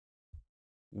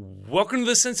Welcome to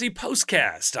the Cincy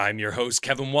Postcast. I'm your host,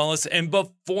 Kevin Wallace, and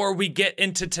before we get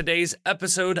into today's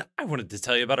episode, I wanted to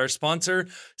tell you about our sponsor,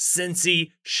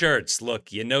 Cincy Shirts.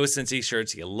 Look, you know Cincy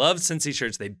Shirts, you love Cincy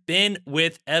Shirts. They've been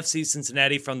with FC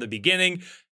Cincinnati from the beginning,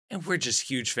 and we're just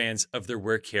huge fans of their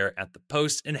work here at the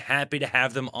Post and happy to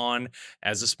have them on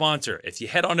as a sponsor. If you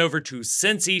head on over to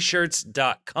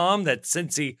cincyshirts.com, that's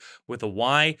Cincy with a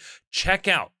Y, check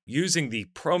out using the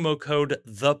promo code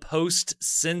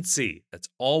ThePostCincy. That's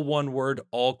all one word,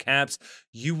 all caps.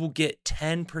 You will get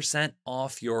 10%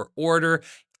 off your order,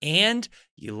 and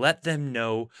you let them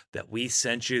know that we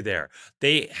sent you there.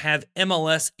 They have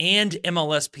MLS and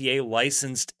MLSPA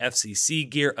licensed FCC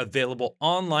gear available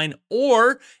online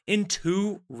or in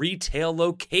 2 retail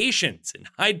locations in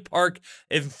Hyde Park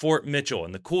and Fort Mitchell.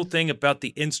 And the cool thing about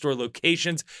the in-store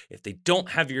locations, if they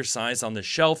don't have your size on the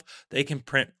shelf, they can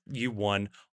print you one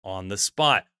on the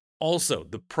spot. Also,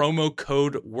 the promo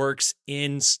code works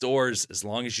in stores as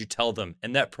long as you tell them.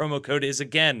 And that promo code is,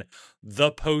 again,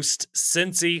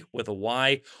 ThePostCincy with a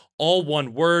Y, all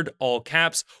one word, all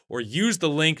caps, or use the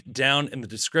link down in the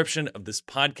description of this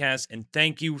podcast. And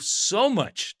thank you so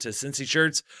much to Cincy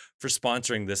Shirts for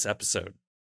sponsoring this episode.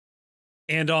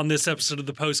 And on this episode of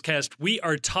the Postcast, we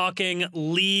are talking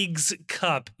Leagues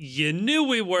Cup. You knew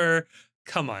we were.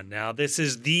 Come on now. This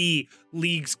is the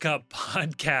Leagues Cup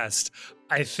podcast,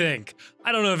 I think.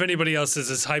 I don't know if anybody else is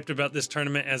as hyped about this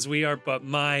tournament as we are, but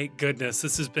my goodness,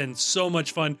 this has been so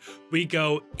much fun. We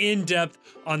go in depth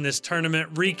on this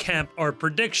tournament, recap our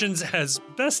predictions as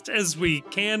best as we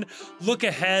can, look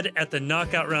ahead at the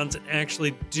knockout rounds, and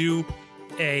actually do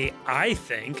I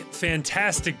think,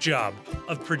 fantastic job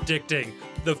of predicting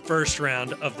the first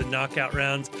round of the knockout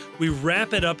rounds. We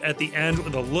wrap it up at the end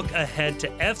with a look ahead to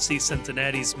FC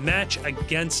Cincinnati's match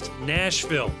against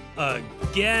Nashville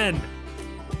again.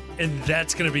 And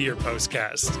that's going to be your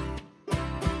postcast.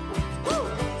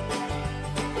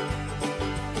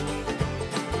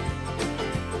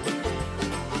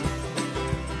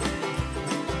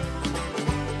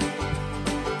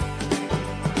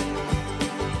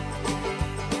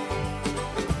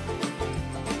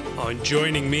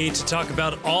 Joining me to talk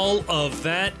about all of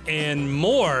that and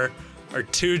more are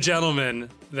 2 gentlemen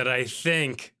that I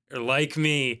think are, like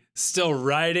me, still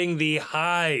riding the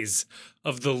highs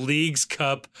of the Leagues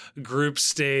Cup group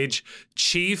stage.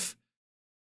 Chief,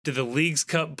 did the Leagues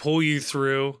Cup pull you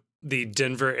through the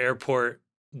Denver Airport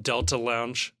Delta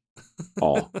Lounge?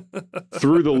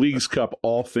 Through the Leagues Cup,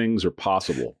 all things are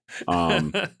possible.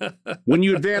 When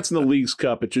you advance in the Leagues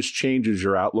Cup, it just changes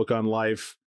your outlook on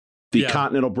life. The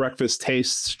continental breakfast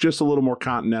tastes just a little more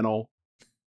continental.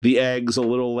 The eggs a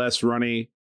little less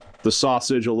runny. The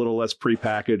sausage a little less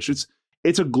prepackaged.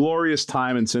 It's a glorious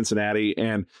time in Cincinnati.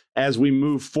 And as we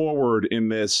move forward in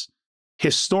this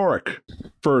historic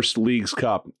first Leagues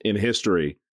Cup in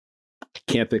history, I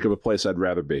can't think of a place I'd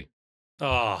rather be.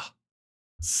 Oh,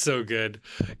 so good.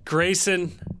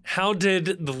 Grayson, how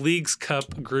did the Leagues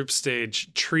Cup group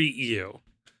stage treat you?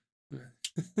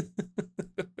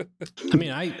 I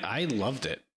mean, I loved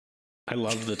it. I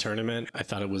loved the tournament. I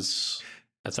thought it was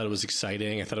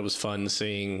exciting. I thought it was fun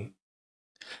seeing.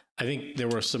 I think there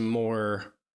were some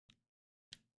more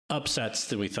upsets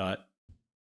than we thought.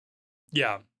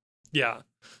 Yeah.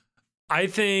 I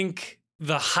think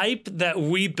the hype that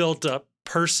we built up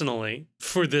personally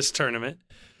for this tournament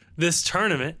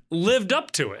lived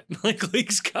up to it. Like,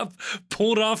 Leagues Cup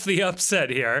pulled off the upset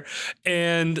here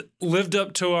and lived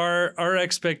up to our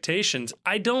expectations.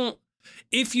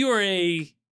 If you're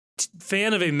a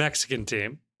fan of a Mexican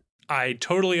team, I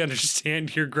totally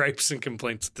understand your gripes and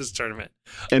complaints at this tournament.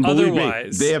 And believe me,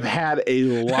 they have had a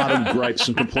lot of gripes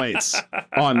and complaints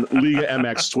on Liga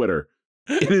MX Twitter.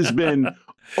 It has been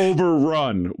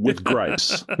overrun with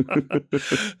gripes.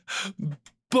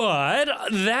 But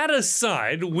that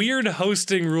aside, weird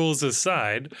hosting rules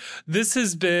aside, this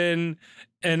has been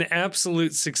an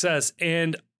absolute success.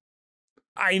 And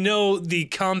I know the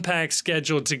compact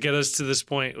schedule to get us to this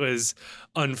point was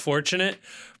unfortunate,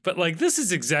 but like, this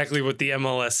is exactly what the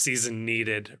MLS season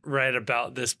needed right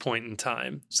about this point in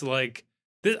time. So like,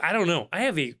 I don't know. I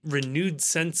have a renewed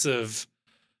sense of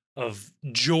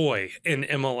joy in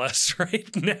MLS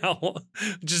right now,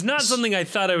 which is not something I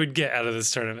thought I would get out of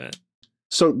this tournament.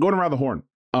 So going around the horn,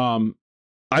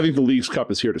 I think the Leagues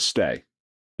Cup is here to stay.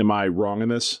 Am I wrong in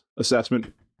this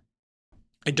assessment?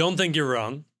 I don't think you're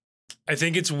wrong. I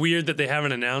think it's weird that they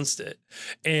haven't announced it.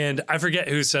 And I forget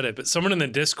who said it, but someone in the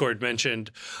Discord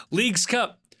mentioned Leagues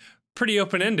Cup, pretty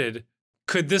open-ended.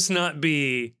 Could this not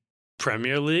be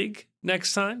Premier League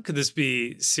next time? Could this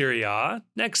be Serie A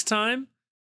next time?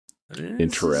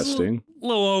 Interesting. A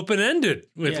little open-ended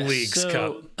with Leagues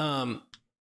Cup.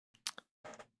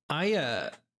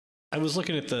 I was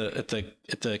looking at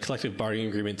the collective bargaining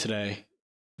agreement today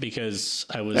because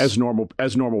I was as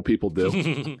normal people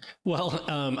do. Well,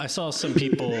 I saw some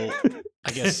people,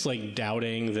 I guess, like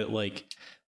doubting that like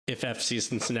if FC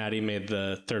Cincinnati made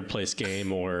the third place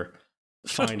game or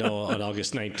final on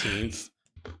August 19th,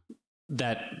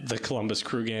 that the Columbus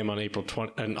Crew game on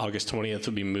August 20th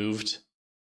would be moved.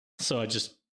 So I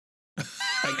just,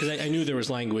 because I knew there was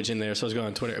language in there, so I was going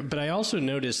on Twitter. But I also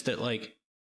noticed that like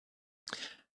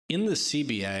in the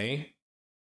CBA,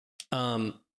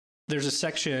 there's a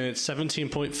section, it's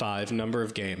 17.5, number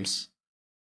of games.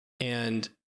 And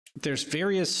there's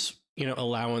various,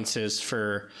 allowances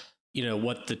for,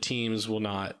 what the teams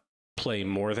will play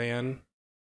more than.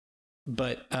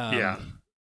 But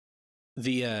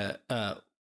the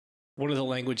one of the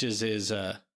languages is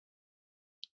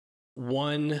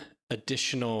one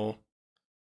additional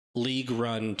league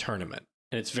run tournament.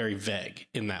 And it's very vague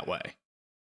in that way.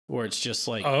 Where it's just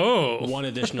like one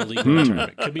additional league run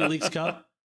tournament. Could be Leagues Cup.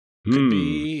 Could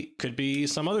be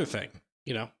some other thing,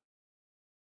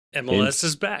 MLS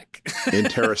is back.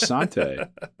 Interessante.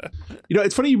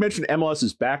 It's funny you mentioned MLS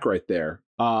is back right there.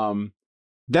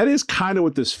 That is kind of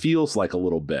what this feels like a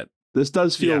little bit. This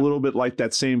does feel a little bit like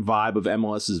that same vibe of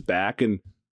MLS is back. And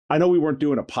I know we weren't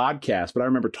doing a podcast, but I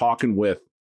remember talking with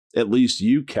at least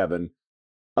you, Kevin,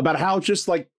 about how just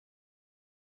like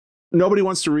nobody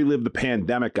wants to relive the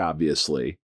pandemic,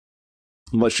 obviously,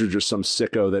 unless you're just some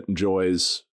sicko that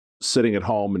enjoys sitting at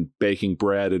home and baking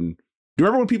bread. And do you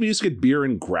remember when people used to get beer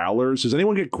in growlers? Does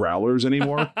anyone get growlers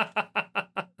anymore?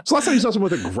 So last time you saw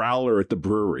someone with a growler at the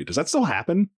brewery. Does that still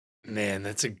happen? Man,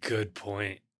 that's a good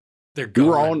point. They're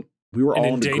gone. We were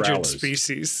all endangered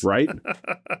species, right?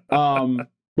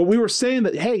 But we were saying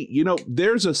that, hey,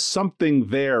 there's a something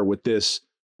there with this.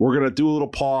 We're gonna do a little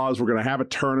pause. We're gonna have a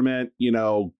tournament.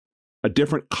 A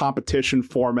different competition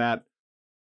format.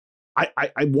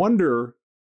 I wonder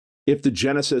if the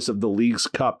genesis of the Leagues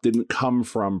Cup didn't come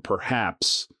from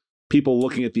perhaps people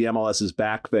looking at the MLS's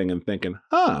back thing and thinking,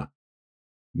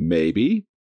 maybe.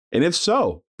 And if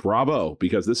so, bravo,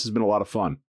 because this has been a lot of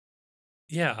fun.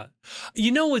 Yeah.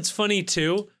 What's funny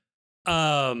too?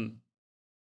 Now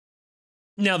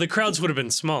the crowds would have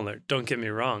been smaller, don't get me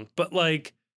wrong, but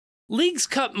like Leagues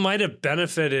Cup might have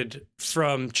benefited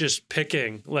from just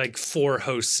picking like 4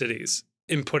 host cities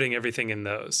and putting everything in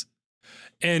those.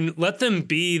 And let them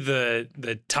be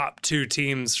the top 2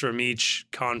 teams from each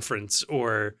conference,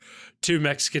 or 2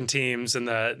 Mexican teams and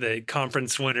the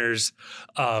conference winners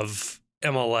of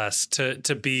MLS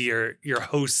to be your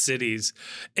host cities,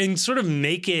 and sort of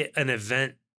make it an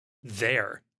event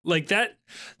there. Like that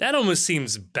almost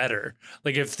seems better.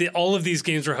 Like if all of these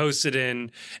games were hosted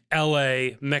in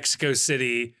LA, Mexico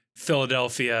City,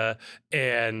 Philadelphia,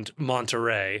 and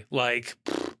Monterrey, like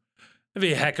that'd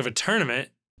be a heck of a tournament.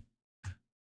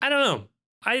 I don't know.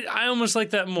 I almost like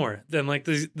that more than like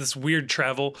this weird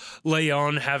travel.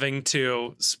 Leon having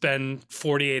to spend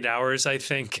 48 hours, I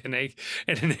think, in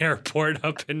an airport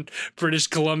up in British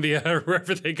Columbia or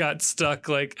wherever they got stuck.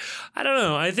 Like, I don't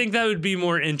know. I think that would be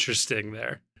more interesting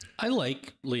there. I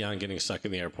like Leon getting stuck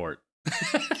in the airport.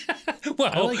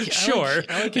 Well, sure.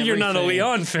 I like you're not a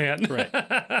Leon fan. Right.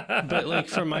 But like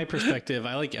from my perspective,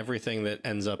 I like everything that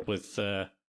ends up with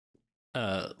Liga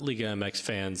MX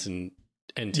fans and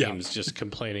teams just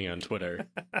complaining on Twitter.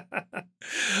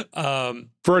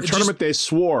 For a tournament they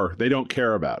swore they don't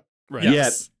care about. Right.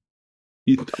 Yes.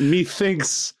 Yet,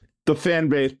 methinks the fan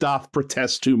base doth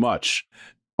protest too much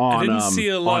on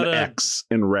X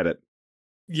and Reddit.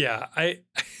 Yeah,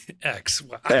 X.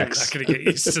 Well, I'm not going to get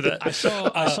used to that. I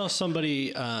saw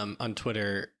somebody on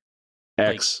Twitter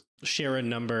X share a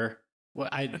number. Well,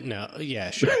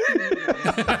 sure.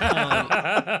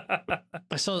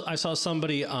 I saw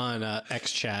somebody on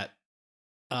X chat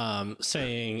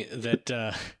saying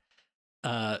that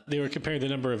they were comparing the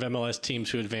number of MLS teams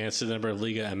who advanced to the number of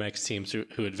Liga MX teams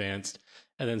who advanced,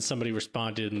 and then somebody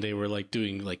responded and they were like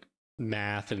doing like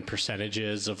math and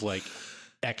percentages of like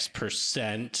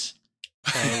X%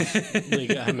 of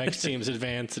Liga MX teams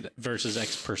advanced versus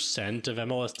X% of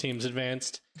MLS teams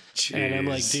advanced. Jeez. And I'm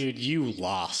like, dude, you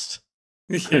lost.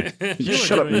 Shut up,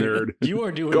 nerd. You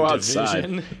are doing Go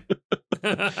division.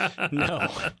 Outside. No.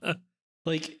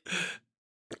 Like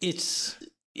it's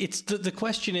the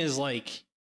question is like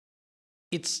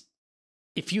it's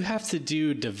if you have to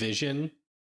do division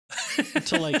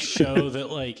to like show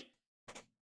that like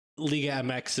Liga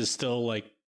MX is still like,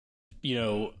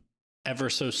 ever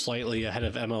so slightly ahead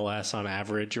of MLS on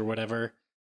average or whatever,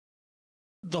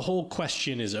 the whole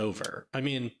question is over. I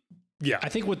mean, yeah, I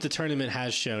think what the tournament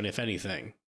has shown, if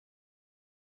anything,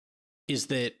 is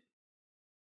that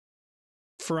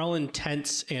for all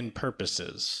intents and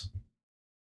purposes,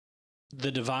 the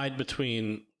divide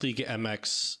between Liga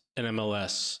MX and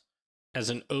MLS as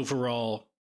an overall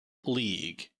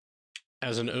league,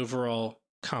 as an overall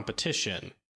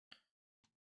competition,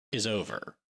 is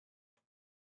over.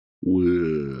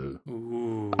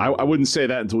 I wouldn't say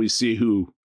that until we see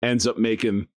who ends up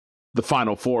making the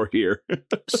Final Four here.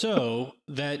 So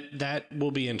that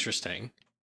will be interesting.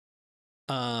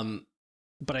 But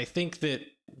I think that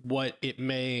what it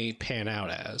may pan out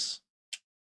as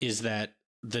is that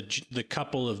the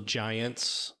couple of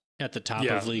giants at the top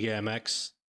of Liga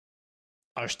MX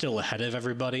are still ahead of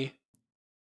everybody.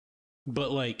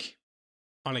 But like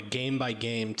on a game by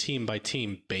game, team by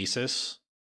team basis,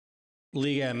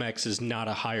 Liga MX is not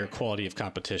a higher quality of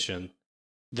competition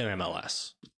than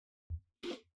MLS.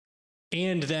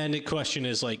 And then the question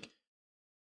is like,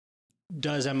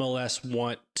 does MLS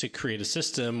want to create a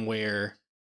system where,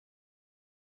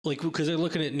 like, because they're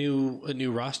looking at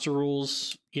new roster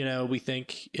rules, you know, we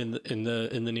think in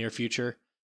the near future.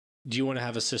 Do you want to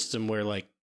have a system where like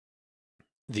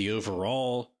the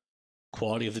overall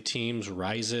quality of the teams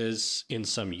rises in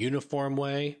some uniform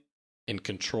way and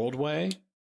controlled way,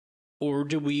 or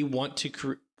do we want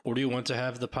to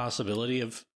have the possibility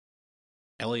of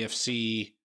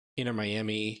LAFC, Inter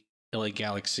Miami, LA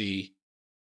Galaxy,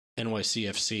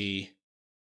 NYCFC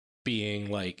being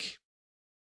like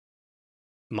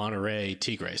Monterrey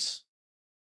Tigres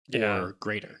or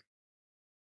greater?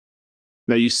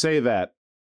 Now you say that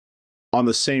on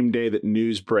the same day that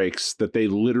news breaks that they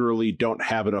literally don't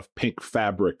have enough pink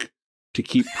fabric to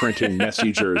keep printing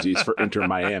Messi jerseys for Inter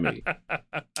Miami.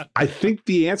 I think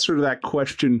the answer to that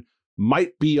question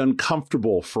might be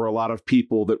uncomfortable for a lot of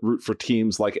people that root for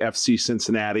teams like FC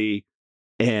Cincinnati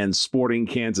and Sporting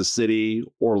Kansas City,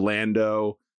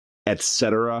 Orlando,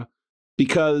 etc.,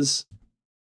 because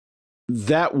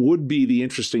that would be the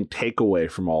interesting takeaway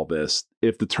from all this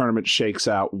if the tournament shakes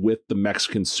out with the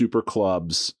Mexican super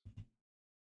clubs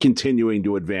continuing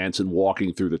to advance and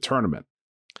walking through the tournament.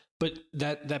 But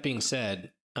that being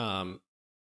said,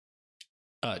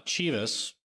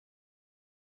 Chivas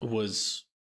was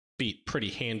beat pretty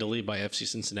handily by FC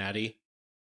Cincinnati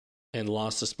and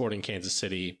lost to Sporting Kansas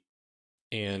City.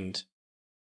 And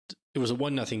it was a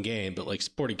 1-0 game, but like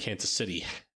Sporting Kansas City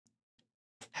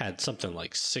had something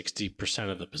like 60%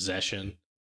 of the possession.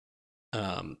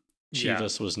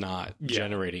 Chivas was not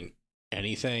generating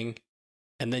anything.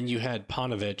 And then you had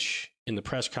Paunovic in the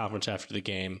press conference after the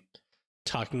game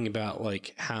talking about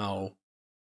like how,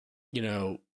 you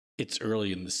know, it's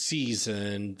early in the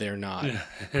season. They're not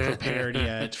prepared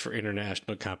yet for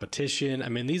international competition. I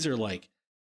mean, these are like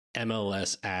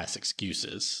MLS ass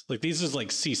excuses. Like these is like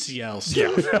CCL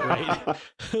stuff,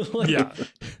 right? Like, yeah.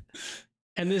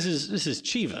 And this is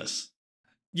Chivas.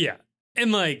 Yeah.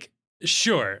 And like,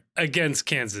 sure, against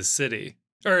Kansas City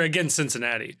or against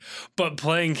Cincinnati, but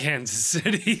playing Kansas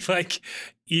City, like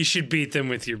you should beat them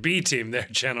with your B team there,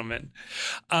 gentlemen.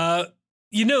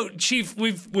 You know, Chief,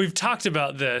 we've talked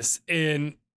about this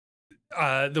in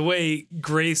the way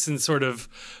Grayson sort of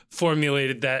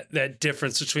formulated that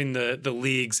difference between the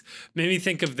leagues made me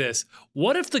think of this.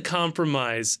 What if the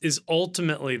compromise is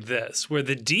ultimately this, where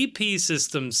the DP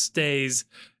system stays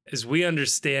as we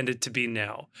understand it to be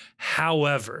now?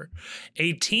 However,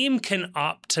 a team can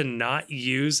opt to not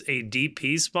use a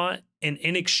DP spot and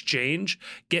in exchange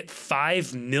get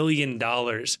 $5 million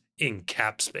in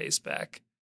cap space back.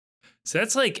 So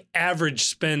that's like average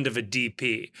spend of a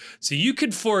DP. So you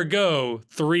could forego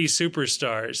 3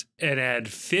 superstars and add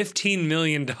 $15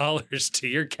 million to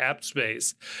your cap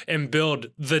space and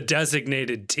build the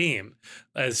designated team,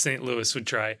 as St. Louis would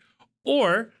try.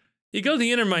 Or you go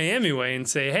the Inter Miami way and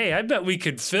say, hey, I bet we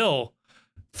could fill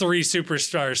 3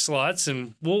 superstar slots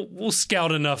and we'll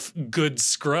scout enough good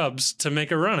scrubs to make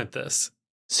a run at this.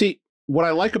 See, what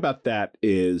I like about that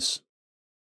is,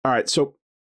 all right, so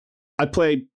I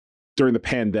played during the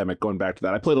pandemic, going back to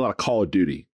that, I played a lot of Call of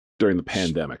Duty during the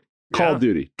pandemic. Call of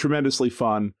Duty, tremendously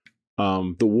fun.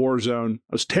 The Warzone,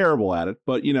 I was terrible at it,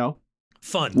 but you know,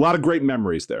 fun. A lot of great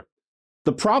memories there.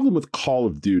 The problem with Call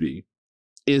of Duty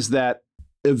is that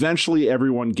eventually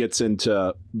everyone gets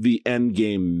into the end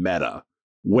game meta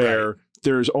where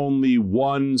there's only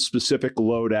one specific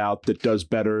loadout that does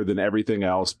better than everything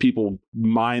else. People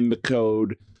mine the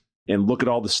code and look at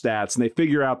all the stats, and they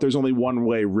figure out there's only one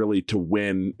way really to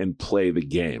win and play the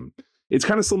game. It's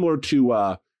kind of similar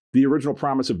to the original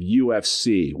promise of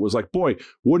UFC. It was like, boy,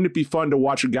 wouldn't it be fun to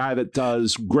watch a guy that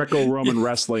does Greco-Roman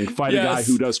wrestling fight a guy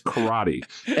who does karate?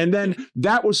 And then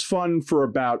that was fun for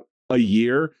about a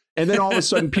year, And then all of a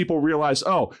sudden people realize,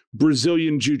 oh,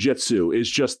 Brazilian Jiu-Jitsu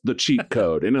is just the cheat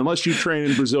code. And unless you train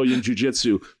in Brazilian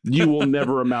Jiu-Jitsu, you will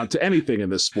never amount to anything in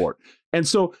this sport. And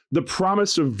so the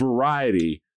promise of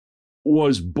variety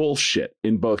was bullshit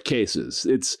in both cases.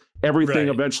 It's everything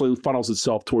eventually funnels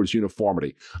itself towards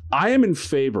uniformity. I am in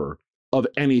favor of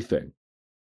anything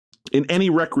in any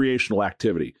recreational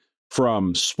activity,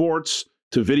 from sports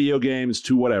to video games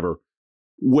to whatever,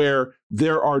 where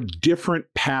there are different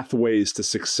pathways to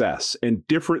success and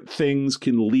different things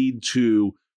can lead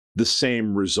to the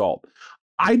same result.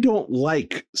 I don't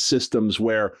like systems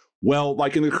where, well,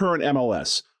 like in the current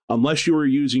MLS, unless you are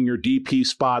using your DP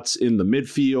spots in the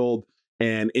midfield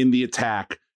and in the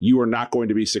attack, you are not going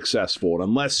to be successful. And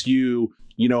unless you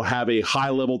have a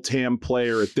high-level TAM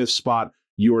player at this spot,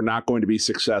 you are not going to be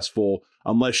successful.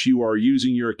 Unless you are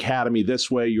using your academy this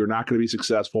way, you're not going to be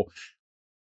successful.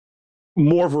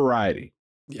 More variety.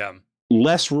 Yeah.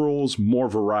 Less rules, more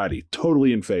variety.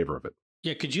 Totally in favor of it.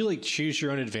 Yeah, could you choose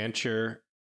your own adventure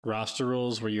roster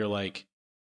rules where you're like,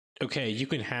 okay, you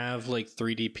can have 3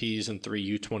 DPs and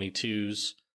 3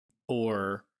 U22s,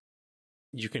 or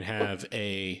you can have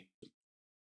a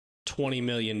 $20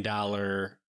 million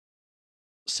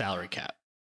salary cap.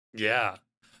 Yeah.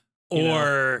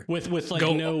 Or with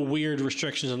no weird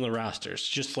restrictions on the rosters.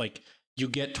 Just you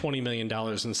get $20 million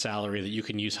in salary that you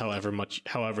can use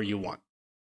however you want.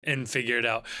 And figure it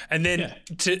out. And then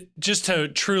to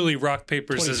truly rock,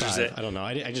 paper, scissors it. I don't know.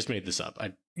 I just made this up.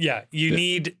 You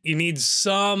need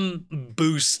some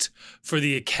boost for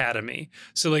the academy.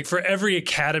 So for every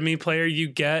academy player you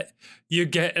get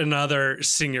another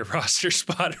senior roster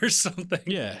spot or something.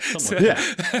 Yeah.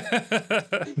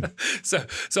 So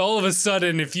all of a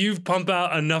sudden, if you pump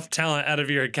out enough talent out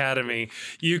of your academy,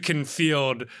 you can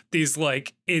field these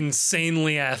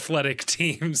insanely athletic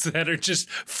teams that are just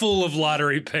full of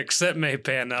lottery picks that may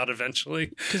pan out eventually.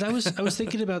 Because I was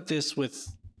thinking about this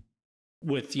with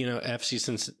FC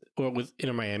Cincinnati, or with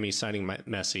Inter Miami signing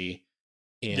Messi,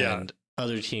 and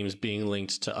other teams being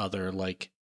linked to other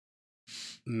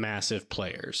massive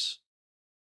players.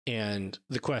 And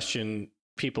the question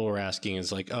people were asking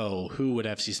is who would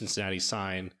FC Cincinnati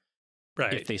sign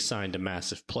if they signed a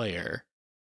massive player?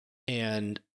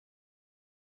 And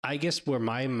I guess where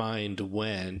my mind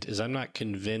went is I'm not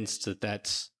convinced that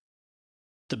that's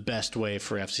the best way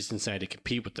for FC Cincinnati to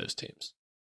compete with those teams.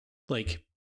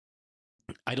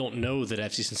 I don't know that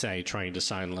FC Cincinnati trying to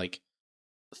sign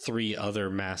 3 other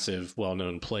massive,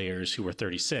 well-known players who were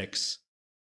 36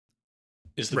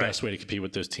 is the best way to compete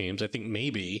with those teams. I think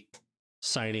maybe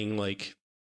signing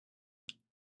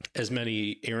as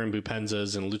many Aaron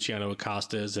Bupenzas and Luciano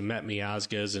Acostas and Met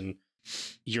Miazgas and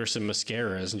Yerson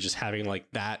Mascaras, and just having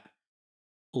that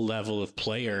level of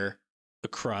player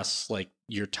across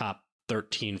your top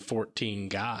 13, 14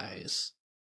 guys.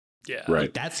 Yeah.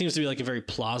 Right. That seems to be a very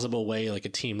plausible way, a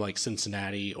team like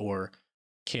Cincinnati or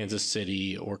Kansas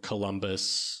City or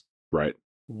Columbus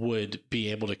would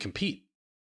be able to compete.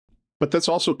 But that's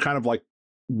also kind of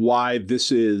why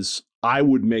this is, I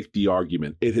would make the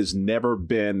argument, it has never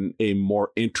been a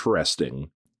more interesting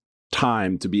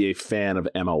time to be a fan of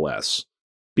MLS,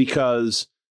 because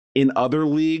in other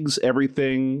leagues,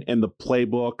 everything and the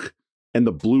playbook and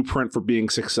the blueprint for being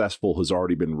successful has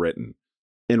already been written.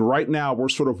 And right now we're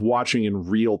sort of watching in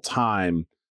real time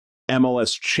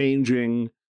MLS changing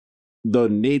the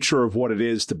nature of what it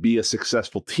is to be a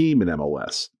successful team in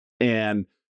MLS. And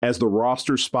as the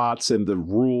roster spots and the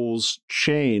rules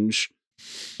change,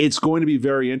 it's going to be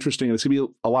very interesting. And it's going to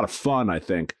be a lot of fun, I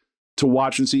think, to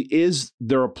watch and see, is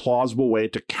there a plausible way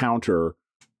to counter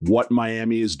what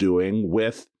Miami is doing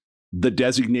with the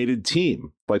designated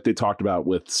team, like they talked about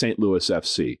with St. Louis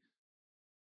FC?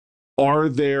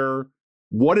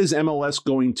 What is MLS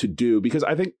going to do? Because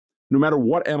I think no matter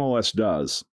what MLS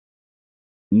does,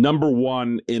 number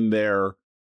one in their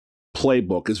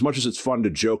playbook, as much as it's fun to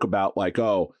joke about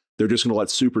they're just going to let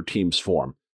super teams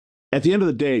form, at the end of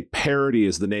the day, parity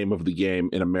is the name of the game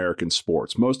in American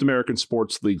sports. Most American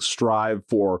sports leagues strive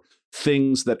for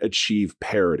things that achieve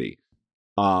parity.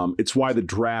 It's why the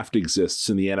draft exists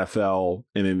in the NFL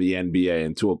and in the NBA,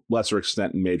 and to a lesser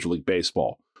extent in Major League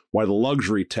Baseball. Why the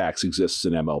luxury tax exists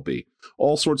in MLB.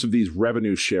 All sorts of these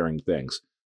revenue sharing things.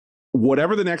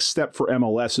 Whatever the next step for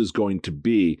MLS is going to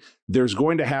be, there's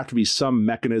going to have to be some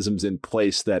mechanisms in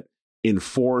place that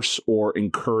enforce or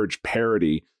encourage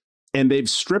parity. And they've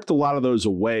stripped a lot of those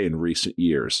away in recent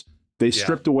years. They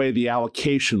stripped away the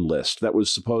allocation list that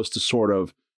was supposed to sort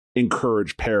of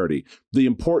encourage parity. The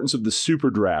importance of the super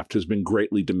draft has been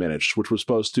greatly diminished, which was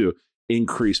supposed to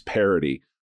increase parity.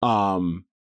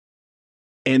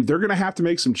 And they're going to have to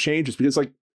make some changes because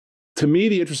to me,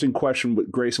 the interesting question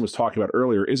what Grayson was talking about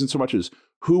earlier isn't so much as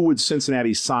who would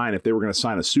Cincinnati sign if they were going to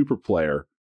sign a super player,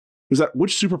 is that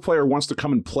which super player wants to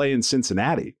come and play in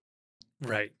Cincinnati?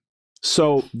 Right.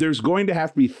 So there's going to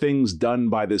have to be things done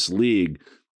by this league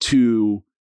to,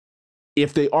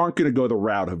 if they aren't going to go the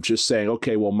route of just saying,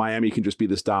 okay, well, Miami can just be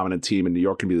this dominant team and New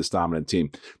York can be this dominant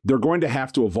team, they're going to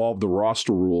have to evolve the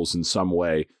roster rules in some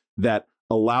way that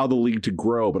allow the league to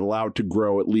grow, but allow it to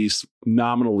grow at least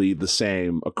nominally the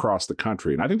same across the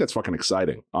country. And I think that's fucking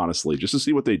exciting, honestly, just to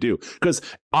see what they do. Because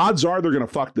odds are they're going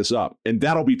to fuck this up. And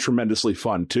that'll be tremendously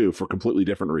fun, too, for completely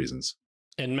different reasons.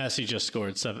 And Messi just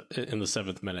scored in the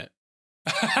 7th minute.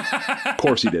 Of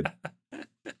course he did.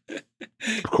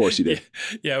 Of course he did.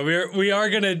 Yeah, we are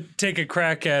going to take a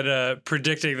crack at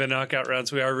predicting the knockout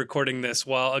rounds. We are recording this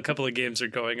while a couple of games are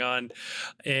going on.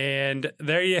 And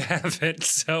there you have it.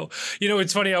 So,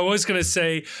 it's funny. I was going to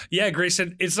say, yeah,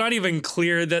 Grayson, it's not even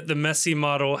clear that the Messi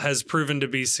model has proven to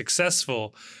be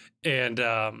successful. And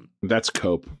that's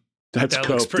cope. That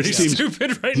looks pretty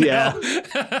stupid right now.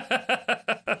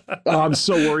 Oh, I'm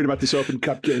so worried about this Open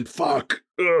Cup game. Fuck.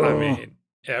 Ugh. I mean,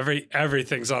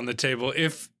 everything's on the table.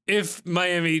 If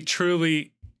Miami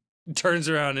truly turns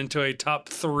around into a top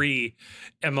 3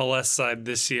 MLS side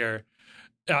this year,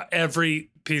 every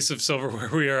piece of silverware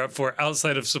we are up for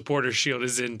outside of Supporter Shield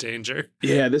is in danger.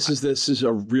 Yeah, this is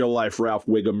a real life Ralph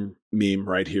Wiggum meme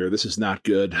right here. This is not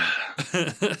good.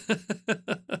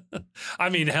 I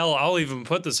mean, hell, I'll even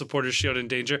put the Supporter Shield in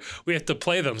danger. We have to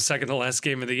play them second to last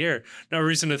game of the year. No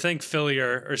reason to think Philly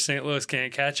or St. Louis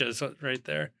can't catch us right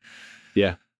there.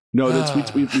 Yeah. No,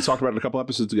 we talked about it a couple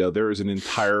episodes ago. There's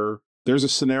a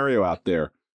scenario out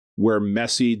there where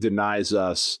Messi denies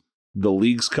us the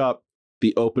Leagues Cup,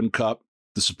 the Open Cup,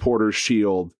 the Supporters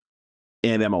Shield,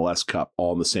 and MLS Cup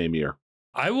all in the same year.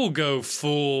 I will go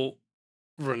full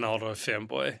Ronaldo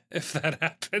fanboy if that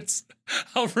happens.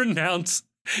 I'll renounce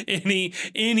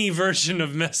any version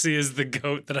of Messi as the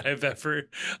GOAT that I've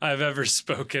ever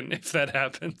spoken if that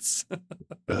happens.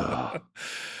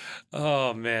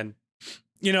 Oh man.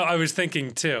 I was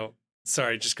thinking too.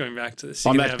 Sorry, just going back to this.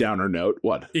 On that downer note,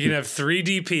 what? You can have 3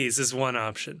 DPs as one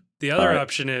option. The other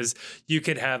option is you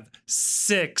could have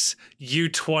 6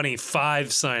 U25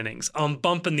 signings. I'm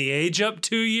bumping the age up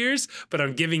 2 years, but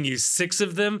I'm giving you 6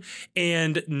 of them,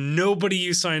 and nobody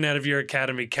you sign out of your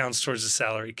academy counts towards a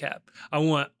salary cap. I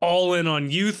want all in on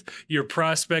youth. You're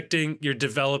prospecting, you're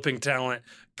developing talent.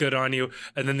 Good on you.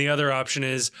 And then the other option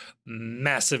is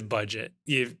massive budget.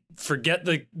 You forget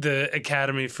the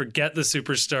academy, forget the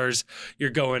superstars.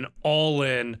 You're going all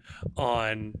in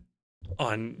on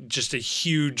just a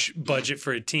huge budget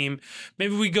for a team.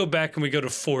 Maybe we go back and we go to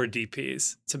 4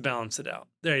 DPs to balance it out.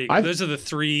 There you go. Those are the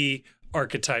 3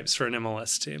 archetypes for an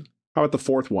MLS team. How about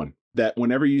the 4th one? That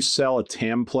whenever you sell a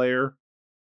TAM player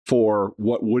for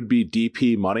what would be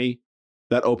DP money,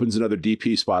 that opens another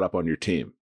DP spot up on your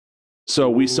team.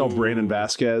 So we sell Brandon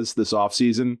Vasquez this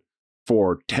offseason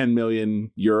for 10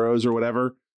 million euros or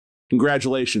whatever.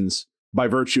 Congratulations. By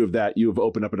virtue of that, you have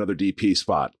opened up another DP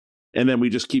spot. And then we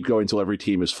just keep going until every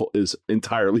team is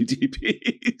entirely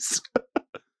DPs.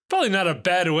 Probably not a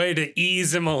bad way to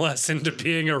ease MLS into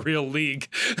being a real league.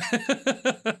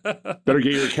 Better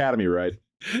get your academy right.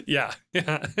 Yeah.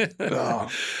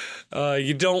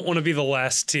 You don't want to be the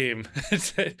last team.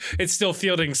 It's still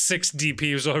fielding 6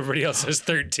 DPs while everybody else has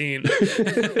 13.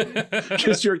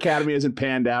 Just your academy isn't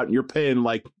panned out and you're paying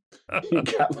you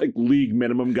got league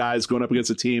minimum guys going up against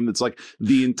a team that's like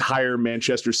the entire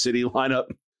Manchester City lineup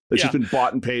that's just been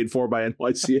bought and paid for by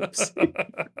NYCFC.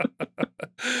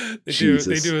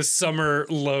 They do a summer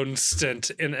loan stint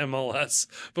in MLS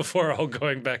before all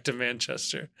going back to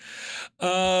Manchester.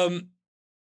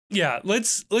 Yeah,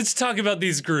 let's talk about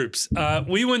these groups.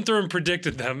 We went through and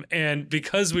predicted them, and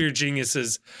because we are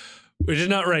geniuses, we did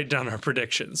not write down our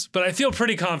predictions. But I feel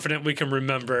pretty confident we can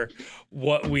remember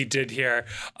what we did here.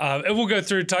 And we'll go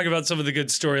through, talk about some of the good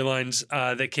storylines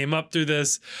that came up through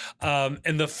this.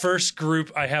 And the first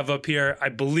group I have up here, I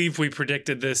believe we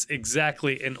predicted this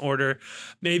exactly in order.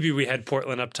 Maybe we had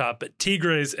Portland up top, but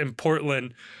Tigres and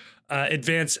Portland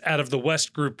advanced out of the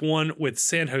West Group 1 with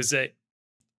San Jose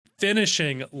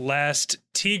finishing last.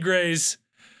 Tigres,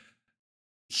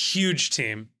 huge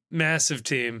team, massive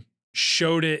team,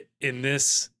 showed it in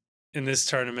this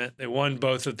tournament. They won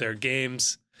both of their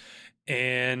games,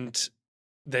 and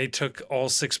they took all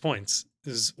 6 points. It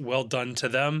was well done to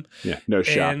them. Yeah, no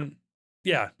shock. And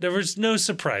yeah, there was no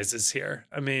surprises here.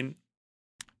 I mean,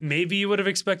 maybe you would have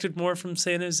expected more from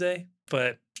San Jose,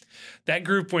 but that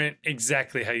group went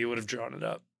exactly how you would have drawn it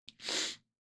up.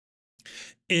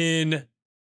 In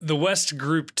the West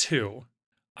Group 2,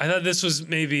 I thought this was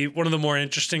maybe one of the more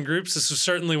interesting groups. This was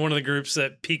certainly one of the groups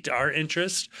that piqued our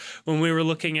interest when we were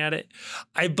looking at it.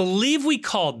 I believe we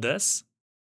called this,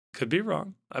 could be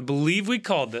wrong, I believe we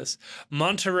called this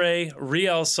Monterey,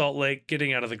 Real Salt Lake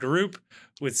getting out of the group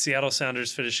with Seattle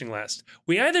Sounders finishing last.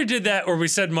 We either did that or we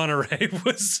said Monterey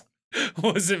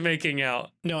wasn't making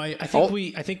out. No, I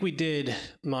think we did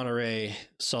Monterey,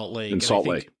 Salt Lake. And Salt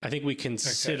Lake. I think we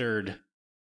considered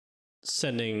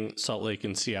sending Salt Lake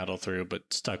and Seattle through, but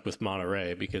stuck with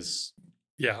Monterey because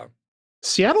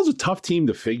Seattle's a tough team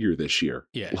to figure this year.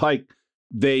 Yeah. Like,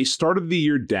 they started the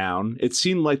year down. It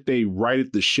seemed like they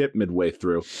righted the ship midway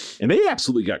through, and they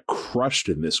absolutely got crushed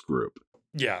in this group.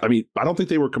 Yeah. I mean, I don't think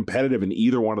they were competitive in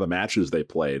either one of the matches they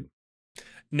played.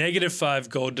 -5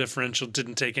 goal differential,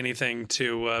 didn't take anything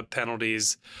to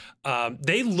penalties.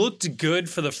 They looked good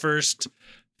for the first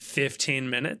 15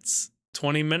 minutes,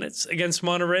 20 minutes against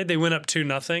Monterey. They went up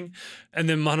 2-0. And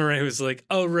then Monterey was like,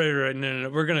 oh, right. No,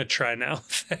 we're going to try now.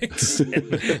 Thanks.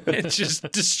 It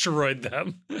just destroyed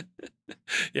them.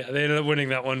 Yeah, they ended up winning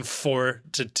that one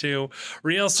 4-2.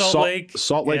 Real Salt Lake.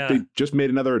 Salt Lake, they just made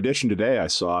another addition today, I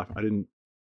saw.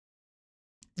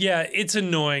 Yeah, it's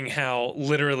annoying how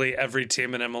literally every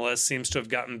team in MLS seems to have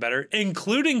gotten better,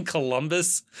 including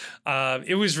Columbus.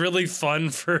 It was really fun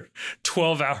for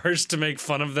 12 hours to make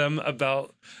fun of them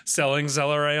about selling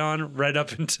Zelarayan right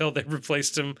up until they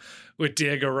replaced him with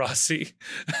Diego Rossi.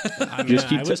 I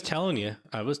was telling you.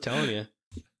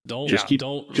 Don't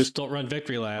run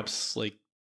victory laps. Like,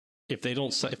 if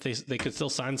they could still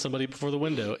sign somebody before the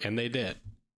window, and they did.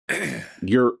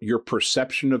 Your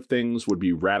perception of things would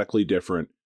be radically different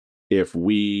if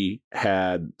we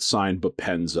had signed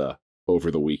Bopenza over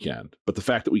the weekend. But the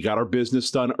fact that we got our business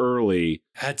done early,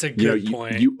 that's a good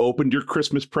point. You opened your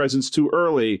Christmas presents too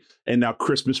early, and now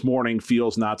Christmas morning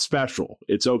feels not special.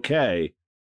 It's okay.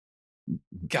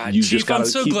 God, Chief, I'm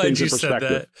so glad you said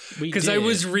that, because I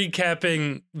was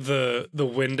recapping the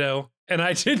window and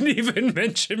I didn't even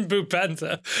mention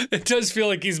Bopenza. It does feel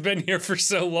like he's been here for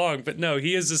so long, but no,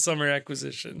 he is a summer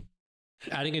acquisition.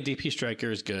 Adding a DP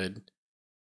striker is good.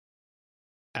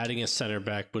 Adding a center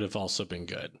back would have also been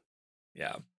good.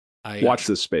 Yeah. Watch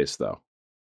this space, though.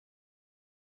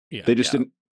 Yeah, they just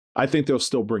didn't. I think they'll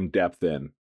still bring depth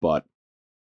in, but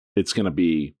it's going to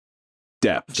be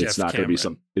depth. Jeff it's not going to be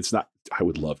some. It's not. I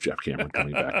would love Jeff Cameron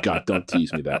coming back. God, don't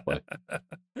tease me that way.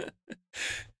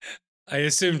 I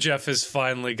assume Jeff has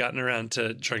finally gotten around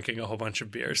to drinking a whole bunch of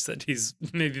beers that he's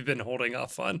maybe been holding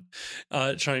off on,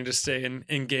 trying to stay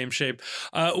in game shape.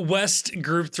 West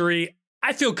Group 3.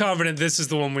 I feel confident this is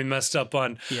the one we messed up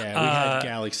on. Yeah, we had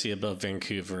Galaxy above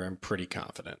Vancouver. I'm pretty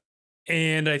confident.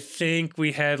 And I think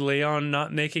we had Leon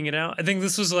not making it out. I think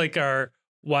this was like our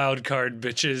wild card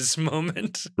bitches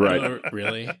moment. Right. Oh,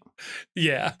 really?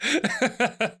 Yeah.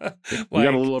 We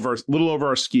got a little over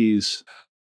our skis.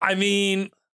 I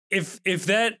mean, if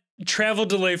that travel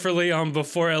delay for Leon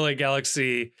before LA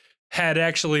Galaxy had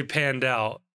actually panned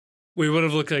out, we would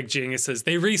have looked like geniuses.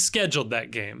 They rescheduled that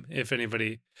game, if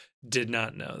anybody did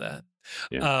not know that.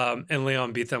 Yeah. And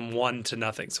Leon beat them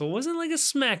 1-0. So it wasn't like a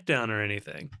smackdown or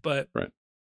anything, but right.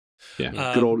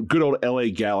 Yeah. Good old LA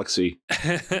Galaxy.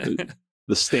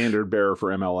 the standard bearer for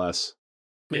MLS.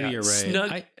 Maybe you're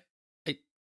right.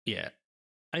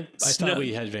 I thought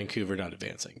we had Vancouver not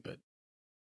advancing, but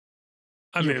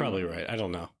you're probably right. I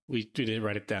don't know. We didn't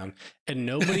write it down. And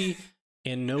nobody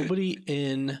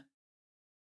in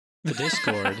the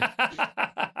Discord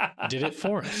did it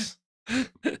for us.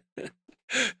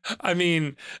 I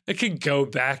mean, I could go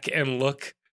back and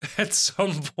look at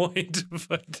some point,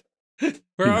 but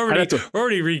we're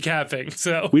already recapping.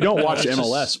 So we don't watch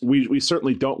MLS. We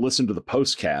certainly don't listen to the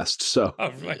postcast. So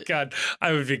oh my God,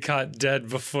 I would be caught dead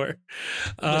before.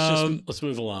 Let's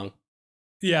move along.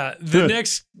 Yeah, the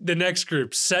next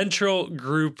group, Central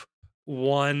Group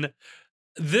 1.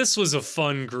 This was a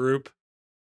fun group.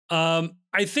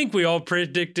 I think we all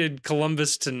predicted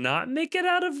Columbus to not make it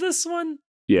out of this one.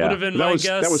 Yeah, would have been my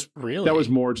guess. That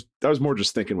was more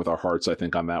just thinking with our hearts, I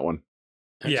think, on that one.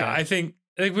 Okay. Yeah, I think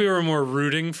we were more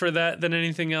rooting for that than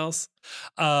anything else.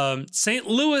 St.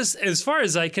 Louis, as far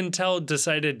as I can tell,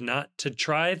 decided not to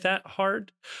try that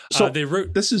hard. So they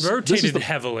rotated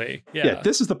heavily. Yeah,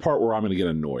 this is the part where I'm going to get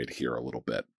annoyed here a little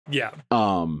bit. Yeah.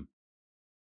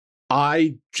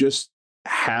 I just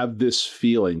have this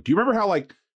feeling. Do you remember how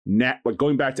like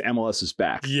going back to MLS is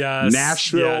back? Yes.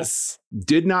 Nashville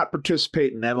did not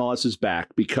participate in MLS is back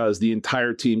because the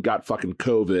entire team got fucking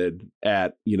COVID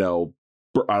at,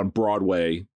 on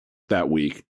Broadway that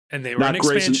week. And they were on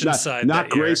expansion side. Not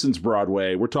Grayson's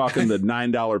Broadway. We're talking the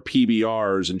 $9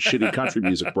 PBRs and shitty country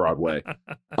music Broadway.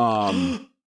 Orlando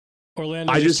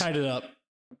just tied it up.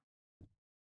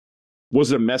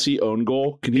 Was it a messy own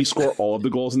goal? Can he score all of the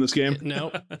goals in this game?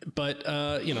 No, but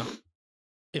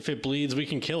if it bleeds, we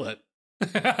can kill it.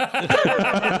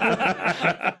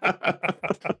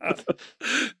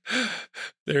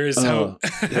 There is hope.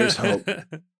 There's hope.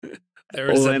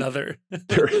 There is another.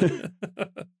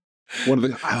 One of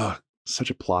the such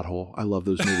a plot hole. I love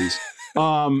those movies.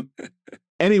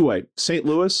 Anyway, St.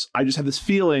 Louis, I just have this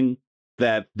feeling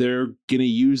that they're going to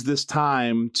use this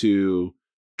time to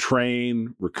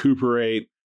train, recuperate,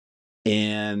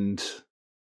 and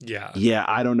yeah,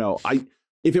 I don't know.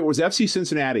 If it was FC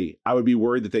Cincinnati, I would be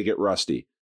worried that they get rusty.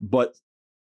 But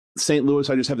St. Louis,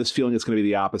 I just have this feeling it's going to be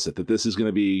the opposite, that this is going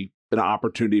to be an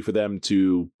opportunity for them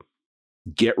to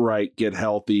get right, get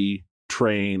healthy,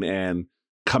 train, and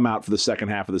come out for the second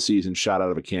half of the season shot out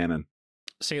of a cannon.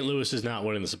 St. Louis is not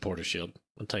winning the Supporters Shield.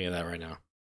 I'll tell you that right now.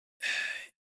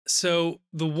 So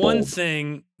the one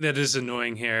thing that is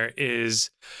annoying here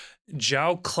is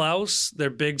João Klaus, their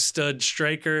big stud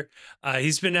striker.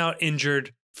 He's been out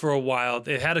injured for a while.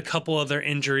 They had a couple other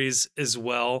injuries as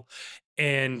well.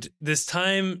 And this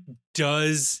time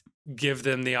does give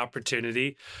them the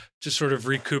opportunity to sort of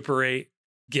recuperate,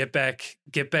 get back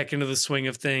into the swing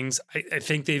of things. I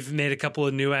think they've made a couple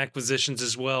of new acquisitions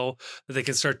as well that they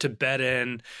can start to bet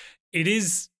in. It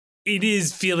is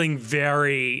feeling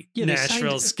very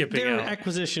Nashville skipping their out. Their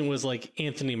acquisition was like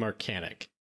Anthony Marcanic.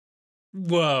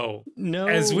 Whoa. No.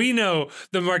 As we know,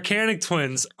 the Marcanic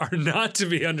twins are not to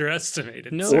be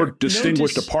underestimated. No, or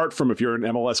distinguished apart from if you're an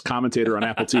MLS commentator on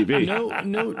Apple TV.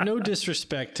 No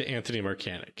disrespect to Anthony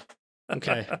Marcanic.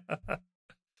 Okay.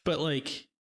 But like,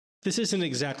 this isn't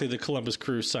exactly the Columbus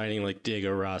Crew signing like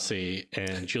Diego Rossi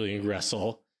and Julian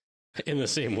Gressel in the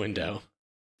same window.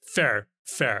 Fair.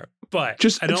 But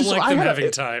I don't like them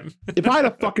having time. If I had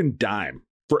a fucking dime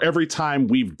for every time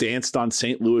we've danced on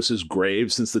St. Louis's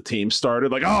grave since the team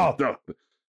started, like, oh, the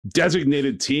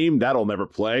designated team, that'll never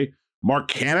play.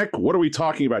 Marcanic, what are we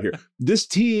talking about here? This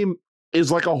team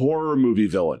is like a horror movie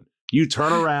villain. You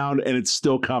turn around and it's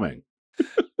still coming.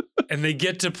 And they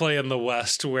get to play in the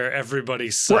West where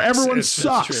everybody sucks. Where everyone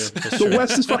sucks. The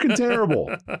West is fucking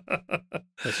terrible.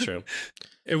 That's true.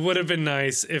 It would have been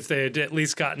nice if they had at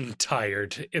least gotten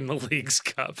tired in the League's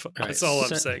Cup. That's all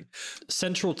I'm saying.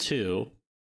 Central 2.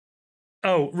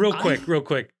 Oh, real quick.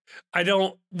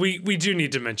 We do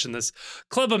need to mention this.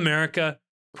 Club America,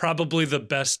 probably the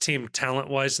best team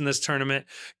talent-wise in this tournament,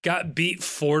 got beat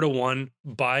 4-1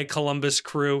 by Columbus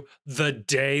Crew the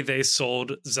day they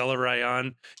sold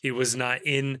Zelarayan. He was not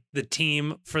in the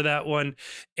team for that one.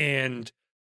 And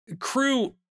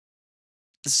Crew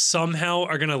somehow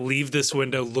are going to leave this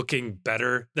window looking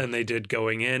better than they did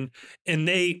going in. And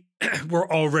they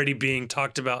were already being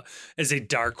talked about as a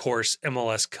dark horse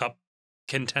MLS Cup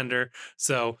contender.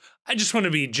 So I just want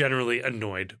to be generally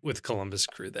annoyed with Columbus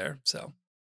Crew there. So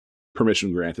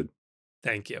permission granted.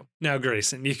 Thank you. Now,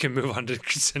 Grayson, you can move on to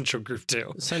Central Group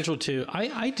 2. Central 2.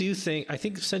 I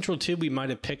think Central 2, we might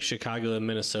have picked Chicago and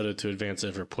Minnesota to advance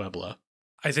over Puebla.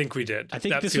 I think we did. I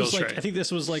think that this feels was right. I think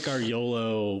this was like our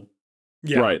YOLO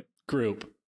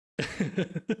group.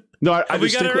 No, I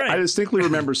distinctly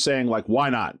remember saying, like, why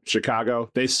not? Chicago,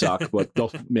 they suck, but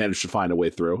they'll manage to find a way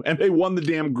through. And they won the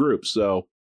damn group, so.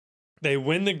 They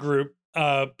win the group.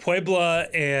 Puebla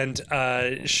and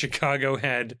Chicago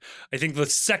had, I think, the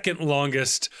second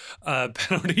longest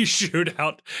penalty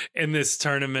shootout in this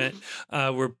tournament,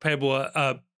 where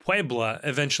Puebla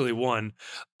eventually won.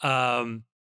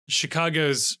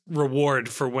 Chicago's reward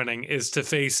for winning is to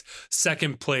face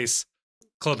second place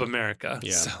Club America.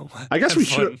 Yeah. So I guess we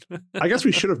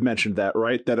should have mentioned that,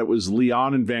 right? That it was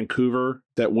Leon and Vancouver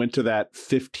that went to that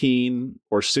 15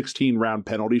 or 16 round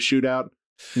penalty shootout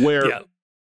where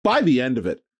by the end of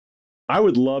it, I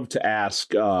would love to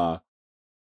ask Evan,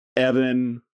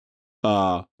 Kevin,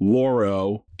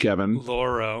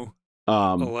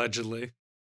 allegedly,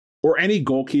 or any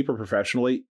goalkeeper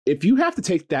professionally, if you have to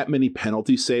take that many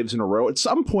penalty saves in a row, at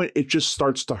some point it just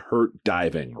starts to hurt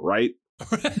diving, right?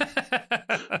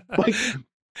 Like,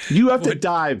 you have to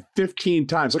dive 15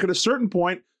 times. Like, at a certain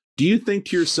point, do you think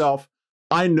to yourself,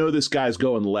 I know this guy's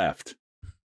going left,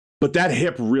 but that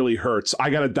hip really hurts.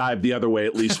 I got to dive the other way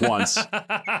at least once.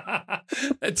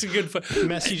 That's a good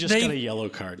Messi just got a yellow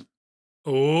card.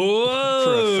 Oh,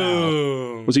 for a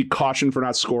foul. Was he cautioned for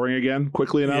not scoring again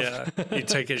quickly enough? Yeah, you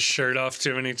take his shirt off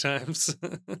too many times.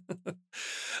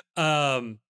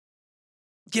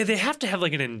 Yeah, they have to have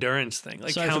like an endurance thing.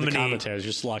 Like, sorry how for the many commentators?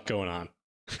 Just a lot going on.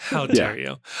 How dare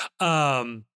you?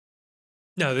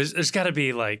 No, there's got to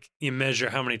be like, you measure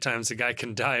how many times a guy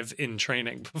can dive in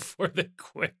training before they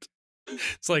quit.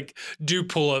 It's like, do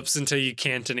pull-ups until you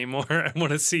can't anymore. I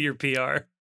want to see your PR.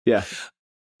 Yeah.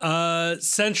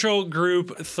 Central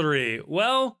Group 3.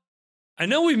 Well, I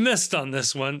know we missed on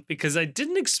this one because I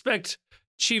didn't expect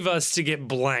Chivas to get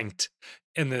blanked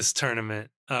in this tournament.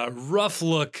 Rough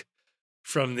look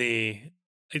from the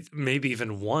maybe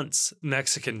even once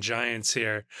Mexican Giants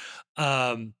here.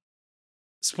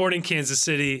 Sporting Kansas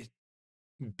City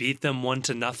beat them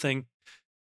 1-0.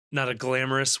 Not a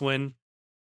glamorous win,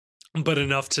 but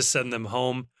enough to send them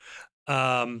home.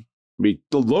 I mean,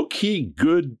 the low-key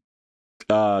good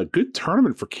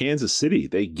tournament for Kansas City.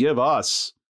 They give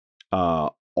us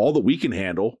all that we can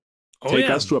handle, take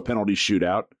us to a penalty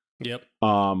shootout. Yep.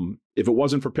 If it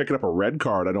wasn't for picking up a red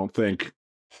card, I don't think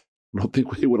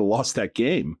we would have lost that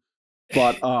game.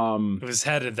 But it was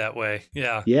headed that way.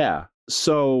 Yeah. Yeah.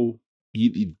 So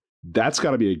that's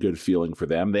got to be a good feeling for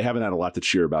them. They haven't had a lot to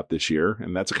cheer about this year,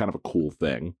 and that's a kind of a cool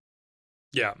thing.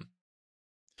 Yeah.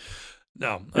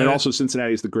 No. And also,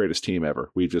 Cincinnati is the greatest team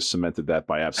ever. We've just cemented that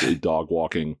by absolutely dog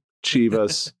walking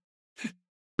Chivas,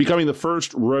 becoming the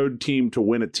first road team to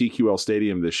win at TQL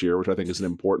Stadium this year, which I think is an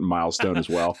important milestone as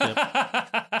well.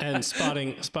 Yep. And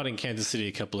spotting Kansas City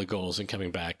a couple of goals and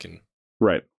coming back and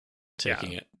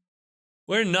taking it.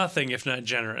 We're nothing if not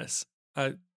generous.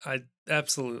 I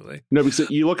absolutely. No, because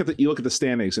you look at the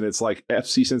standings and it's like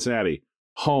FC Cincinnati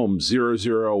home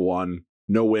 0-0-1,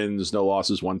 no wins, no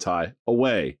losses, one tie.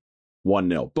 Away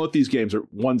 1-0. Both these games are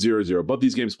 1-0-0. Both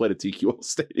these games played at TQL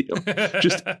Stadium.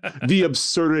 Just the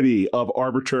absurdity of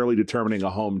arbitrarily determining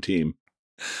a home team.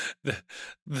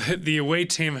 The away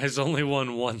team has only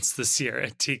won once this year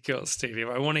at TQL Stadium.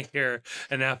 I want to hear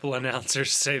an Apple announcer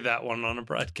say that one on a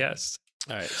broadcast.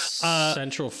 All right.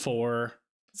 Central 4.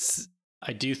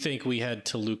 I do think we had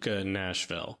Toluca and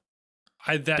Nashville.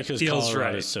 That because feels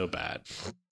Colorado right. is so bad.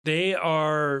 They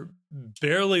are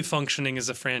barely functioning as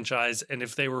a franchise, and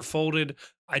if they were folded,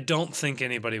 I don't think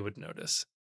anybody would notice.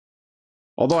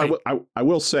 Although I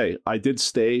will say, I did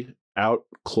stay out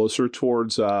closer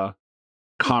towards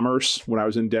Commerce when I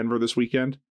was in Denver this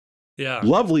weekend. Yeah.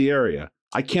 Lovely area.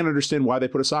 I can't understand why they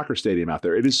put a soccer stadium out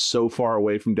there. It is so far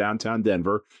away from downtown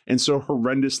Denver and so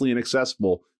horrendously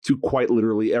inaccessible to quite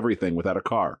literally everything without a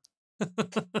car.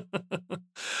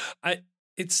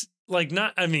 It's like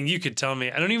not, I mean, you could tell me.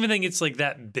 I don't even think it's like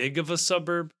that big of a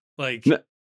suburb. Like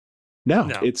no.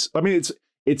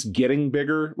 It's getting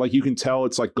bigger. Like you can tell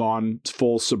it's like gone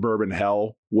full suburban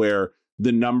hell where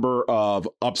the number of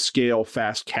upscale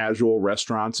fast casual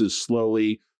restaurants is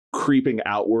slowly creeping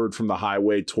outward from the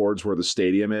highway towards where the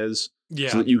stadium is. Yeah.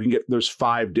 So that you can there's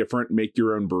 5 different make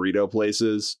your own burrito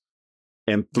places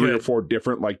and 3 or 4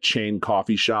 different like chain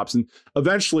coffee shops. And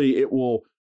eventually it will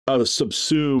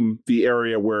subsume the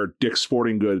area where Dick's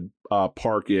Sporting Good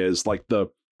Park is, like the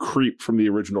creep from the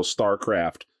original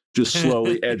StarCraft, just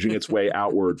slowly edging its way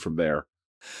outward from there.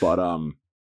 But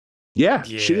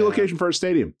shitty location for a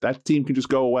stadium. That team can just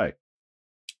go away.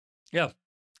 Yeah.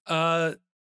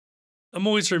 I'm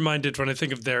always reminded when I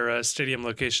think of their stadium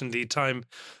location, the time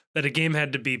that a game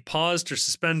had to be paused or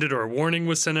suspended or a warning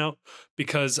was sent out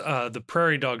because the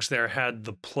Prairie Dogs there had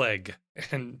the plague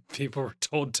and people were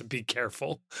told to be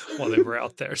careful while they were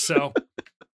out there. So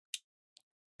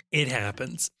it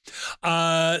happens.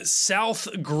 South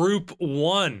Group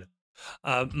 1,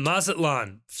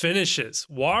 Mazatlan finishes.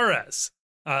 Juarez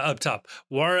up top.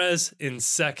 Juarez in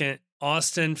second.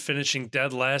 Austin finishing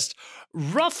dead last.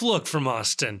 Rough look from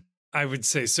Austin, I would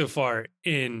say, so far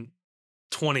in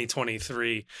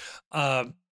 2023.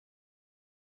 Juarez,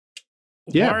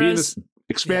 being this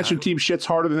expansion team shit's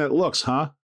harder than it looks, huh?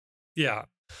 Yeah.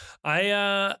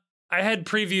 I had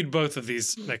previewed both of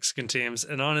these Mexican teams,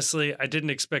 and honestly, I didn't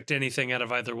expect anything out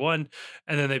of either one,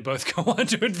 and then they both go on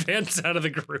to advance out of the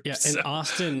group. Yeah, and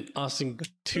Austin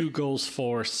 2 goals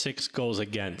for, 6 goals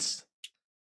against.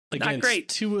 Not great.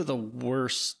 2 of the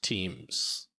worst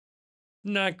teams.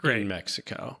 Not great. In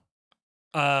Mexico.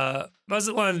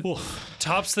 Mazatlan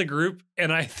tops the group,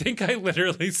 and I think I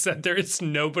literally said there is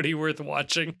nobody worth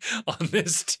watching on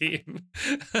this team.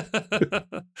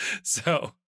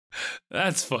 So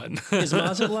that's fun. Is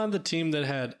Mazatlan the team that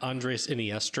had Andres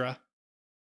Iniestra?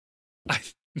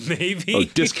 Maybe. Oh,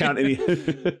 discount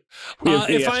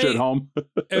Iniestra at home.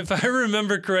 If I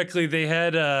remember correctly, they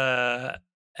had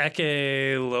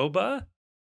Eke Loba.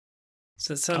 Does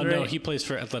that sound right? No, he plays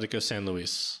for Atletico San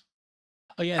Luis.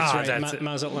 Oh, yeah, that's right. That's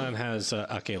Mazatlan has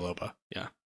Ake Loba. Yeah.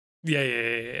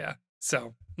 Yeah.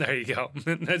 So there you go.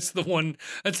 That's the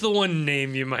one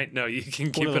name you might know. You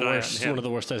can keep an eye on him. One of the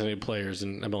worst designated players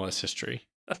in MLS history.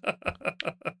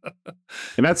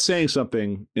 And that's saying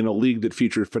something in a league that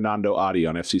featured Fernando Adi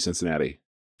on FC Cincinnati.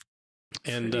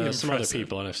 And some other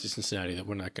people on FC Cincinnati that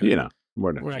we're not going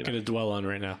to dwell on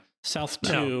right now. South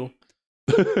 2.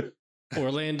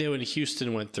 Orlando and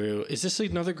Houston went through. Is this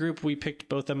another group we picked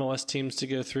both MLS teams to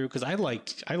go through? Because I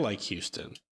like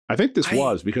Houston. I think this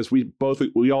was because we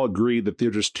all agreed that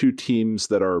they're just two teams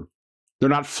that they're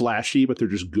not flashy, but they're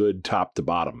just good top to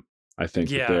bottom. I think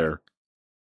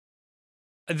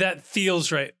that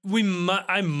feels right.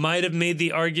 I might have made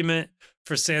the argument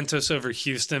for Santos over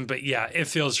Houston, but yeah, it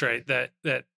feels right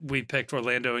that we picked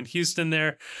Orlando and Houston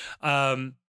there.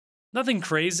 Nothing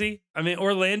crazy. I mean,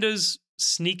 Orlando's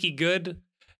sneaky good.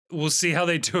 We'll see how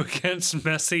they do against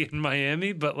Messi in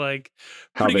Miami, but like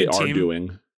how they are team.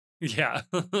 doing. Yeah.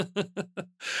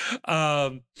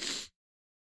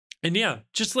 And yeah,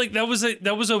 just like that was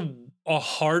a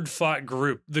hard fought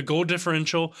group. The goal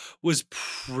differential was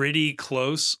pretty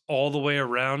close all the way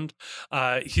around.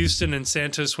 Houston and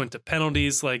Santos went to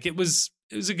penalties. Like it was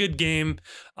a good game.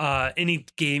 Any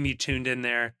game you tuned in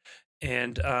there,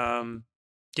 and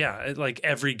like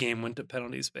every game went to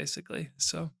penalties basically.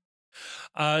 So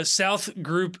South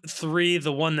Group 3,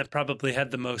 the one that probably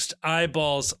had the most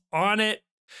eyeballs on it.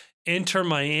 Inter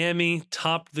Miami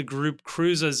topped the group.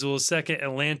 Cruz Azul second.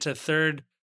 Atlanta third.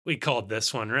 We called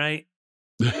this one, right?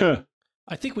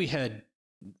 I think we had.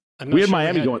 We had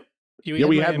Miami going. Yeah,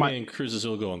 we had Miami and Cruz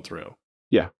Azul going through.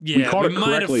 Yeah, we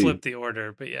might have flipped the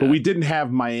order, but yeah. But we didn't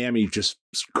have Miami just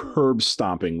curb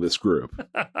stomping this group.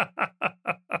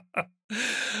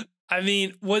 I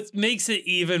mean, what makes it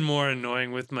even more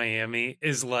annoying with Miami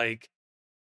is like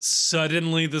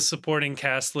suddenly the supporting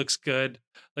cast looks good.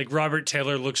 Like Robert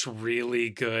Taylor looks really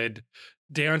good.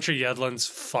 Deandre Yedlin's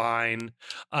fine.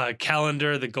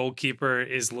 Callender, the goalkeeper,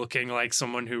 is looking like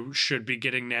someone who should be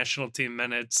getting national team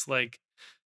minutes. Like,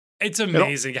 it's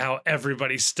amazing how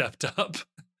everybody stepped up.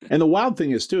 And the wild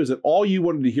thing is, too, is that all you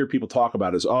wanted to hear people talk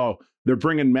about is, oh, they're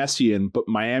bringing Messi in, but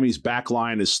Miami's back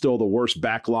line is still the worst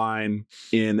back line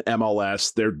in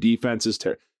MLS. Their defense is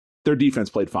their defense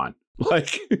played fine.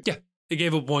 Like, yeah, they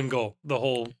gave up one goal the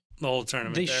whole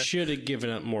tournament. They should have given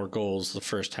up more goals the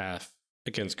first half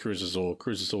against Cruz Azul.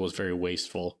 Cruz Azul was very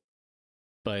wasteful.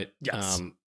 But yes.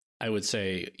 I would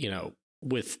say,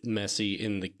 with Messi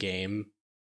in the game,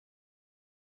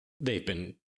 they've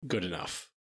been good enough.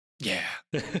 Yeah.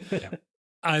 Yeah.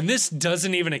 And this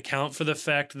doesn't even account for the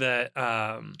fact that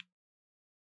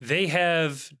they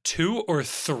have 2 or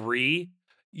 3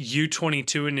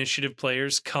 U22 initiative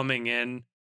players coming in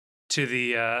to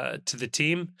the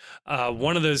team.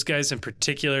 One of those guys in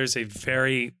particular is a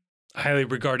very highly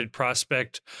regarded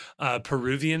prospect,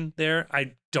 Peruvian there.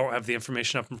 I don't have the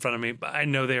information up in front of me, but I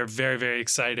know they are very, very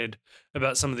excited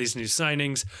about some of these new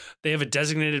signings. They have a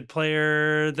designated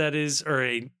player or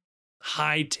a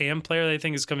high TAM player that I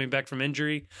think is coming back from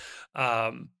injury.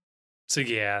 So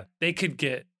yeah, they could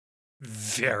get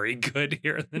very good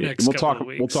here in the next couple of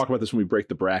weeks. We'll talk about this when we break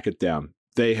the bracket down.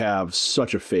 They have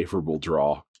such a favorable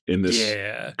draw in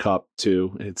this cup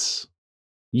too.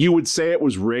 You would say it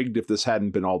was rigged if this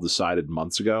hadn't been all decided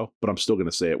months ago, but I'm still going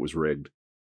to say it was rigged.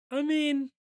 I mean,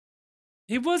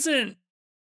 he wasn't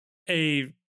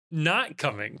not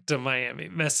coming to Miami,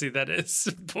 Messi, that is,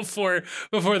 before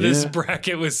this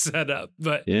bracket was set up.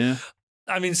 But yeah,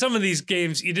 I mean, some of these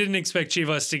games, you didn't expect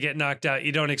Chivas to get knocked out.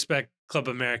 You don't expect Club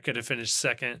America to finish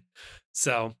second.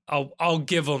 So I'll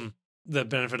give them the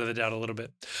benefit of the doubt a little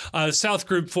bit. South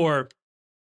Group 4,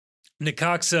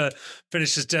 Necaxa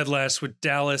finishes dead last with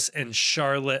Dallas and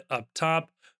Charlotte up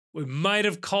top. We might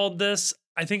have called this.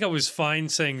 I think I was fine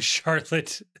saying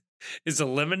Charlotte is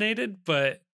eliminated,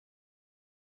 but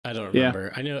I don't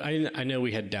remember. Yeah. I know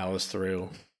we had Dallas through.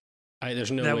 There's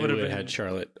no way we would have had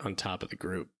Charlotte on top of the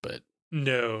group, but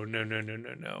no.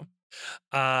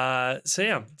 So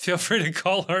yeah, feel free to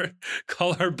call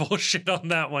our bullshit on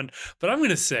that one. But I'm going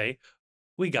to say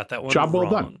we got that one job wrong.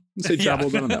 Well done. Say job well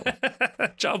done on that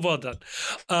one. Job well done.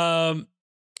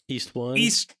 East 1.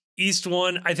 East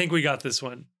 1. I think we got this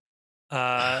one.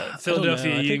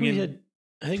 Philadelphia Union.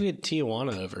 I think we had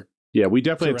Tijuana over. Yeah, we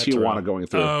definitely had Tijuana going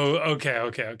through. Oh,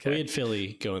 okay. We had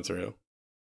Philly going through.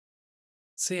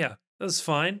 So yeah, that was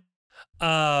fine.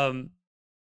 I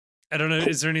don't know.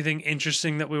 Is there anything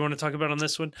interesting that we want to talk about on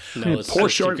this one? No,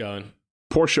 let's keep going.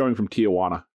 Poor showing from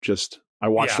Tijuana. I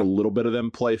watched a little bit of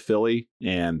them play Philly,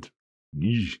 and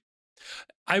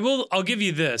I'll give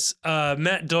you this.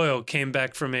 Matt Doyle came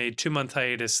back from a 2-month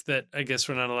hiatus that I guess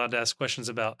we're not allowed to ask questions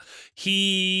about.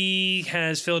 He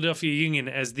has Philadelphia Union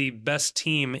as the best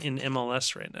team in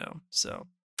MLS right now. So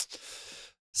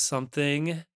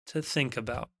something to think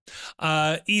about.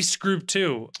 East Group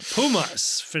 2,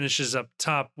 Pumas finishes up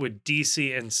top with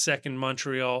DC in second,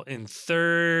 Montreal in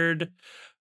third.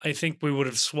 I think we would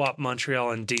have swapped Montreal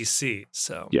and DC.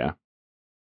 So yeah,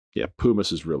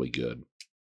 Pumas is really good.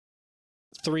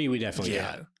 3 we definitely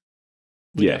got.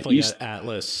 We definitely got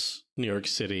Atlas, New York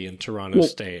City, and Toronto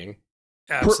staying.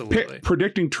 Absolutely.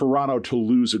 Predicting Toronto to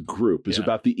lose a group is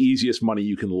about the easiest money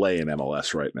you can lay in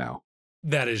MLS right now.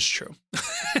 That is true.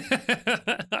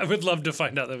 I would love to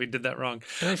find out that we did that wrong.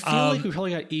 And I feel like we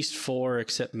probably got East 4,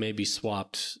 except maybe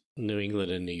swapped New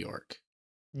England and New York.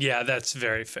 Yeah, that's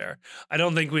very fair. I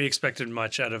don't think we expected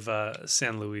much out of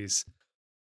San Luis.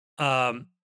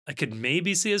 I could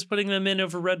maybe see us putting them in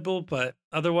over Red Bull, but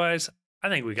otherwise, I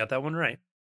think we got that one right.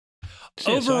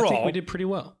 Overall, so I think we did pretty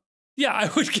well. Yeah, I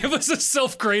would give us a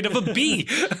self-grade of a B,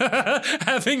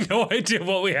 having no idea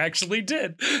what we actually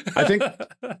did. I think,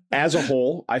 as a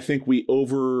whole, I think we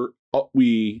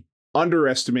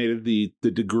underestimated the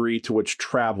degree to which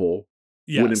travel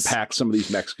would impact some of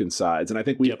these Mexican sides, and I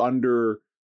think we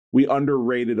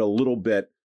underrated a little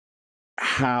bit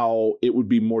how it would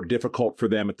be more difficult for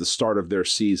them at the start of their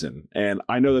season. And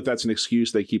I know that that's an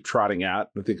excuse they keep trotting out.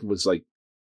 I think it was like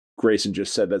Grayson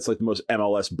just said, that's like the most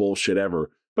MLS bullshit ever.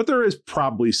 But there is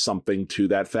probably something to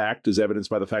that fact, as evidenced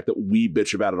by the fact that we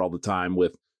bitch about it all the time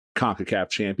with CONCACAF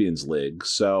Champions League.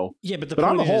 So yeah, but the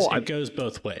point is, it goes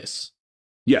both ways.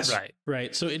 Yes.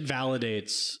 Right. So it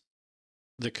validates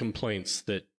the complaints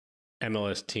that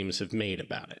MLS teams have made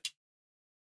about it.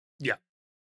 Yeah.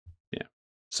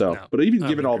 So, but even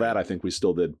given all that, I think we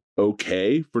still did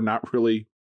okay for not really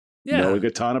knowing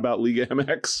a ton about Liga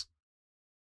MX.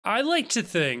 I like to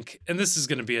think, and this is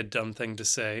going to be a dumb thing to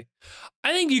say,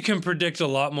 I think you can predict a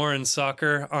lot more in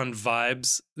soccer on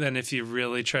vibes than if you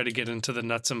really try to get into the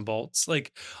nuts and bolts.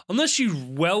 Like, unless you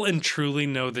well and truly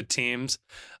know the teams,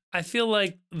 I feel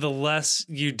like the less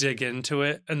you dig into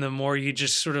it and the more you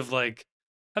just sort of like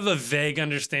have a vague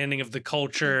understanding of the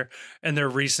culture and their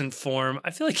recent form,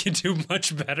 I feel like you do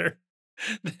much better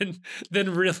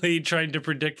than really trying to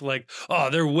predict like, oh,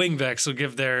 their wingbacks will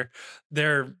give their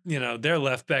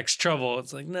left backs trouble.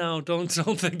 It's like, no, don't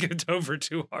think it over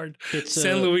too hard.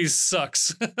 San Luis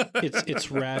sucks. it's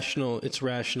rational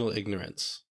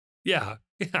ignorance. Yeah.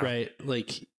 Right.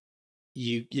 Like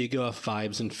you go off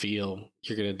vibes and feel,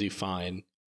 you're gonna do fine.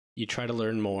 You try to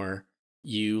learn more.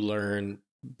 You learn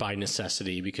by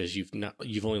necessity because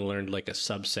you've only learned like a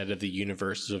subset of the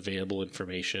universe of available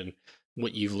information.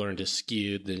 What you've learned is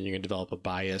skewed, then you're going to develop a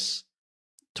bias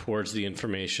towards the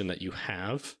information that you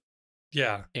have.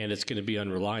 Yeah. And it's going to be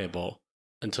unreliable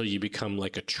until you become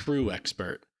like a true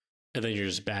expert. And then you're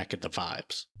just back at the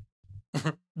vibes.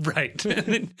 Right.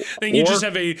 then you just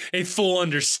have a full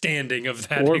understanding of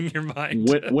that in your mind.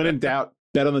 When in doubt,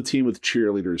 bet on the team with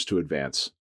cheerleaders to advance.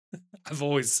 I've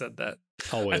always said that.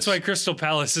 Always. That's why Crystal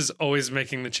Palace is always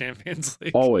making the Champions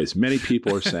League. Always. Many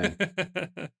people are saying.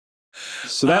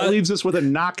 So that leaves us with a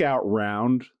knockout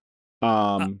round.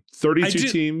 32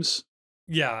 teams.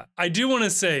 Yeah, I do want to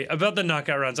say about the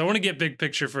knockout rounds. I want to get big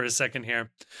picture for a second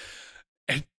here.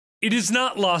 It is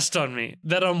not lost on me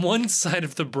that on one side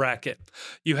of the bracket,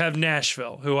 you have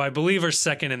Nashville, who I believe are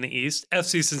second in the East,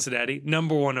 FC Cincinnati,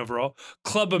 number 1 overall,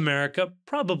 Club America,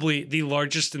 probably the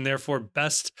largest and therefore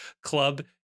best club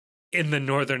in the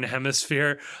Northern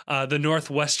Hemisphere, the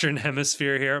Northwestern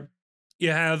Hemisphere here.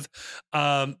 You have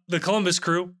the Columbus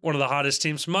Crew, one of the hottest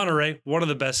teams. Monterey, one of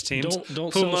the best teams.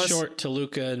 Don't sell short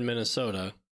Toluca in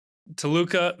Minnesota.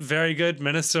 Toluca, very good.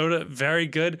 Minnesota, very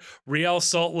good. Real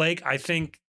Salt Lake, I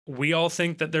think we all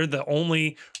think that they're the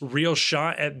only real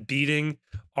shot at beating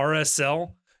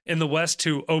RSL in the West,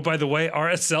 who, oh, by the way,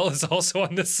 RSL is also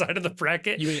on this side of the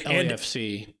bracket. You mean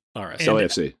LAFC, RSL.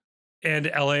 LAFC. And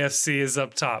LAFC is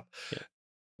up top. Yeah.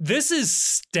 This is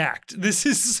stacked. This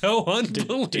is so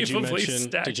unbelievably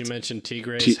stacked. Did you mention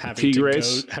Tigres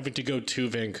having to go to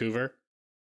Vancouver?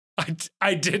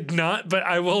 I did not, but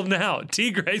I will now.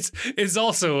 Tigres is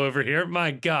also over here.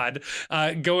 My God,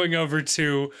 going over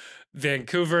to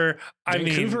Vancouver.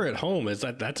 Vancouver at home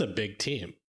that's a big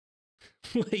team.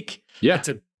 Like, yeah, it's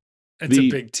a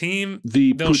big team.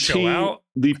 They'll show out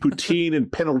the poutine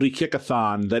and penalty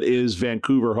kickathon that is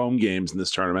Vancouver home games in this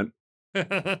tournament.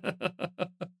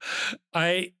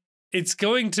 It's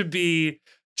going to be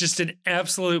just an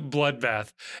absolute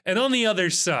bloodbath. And on the other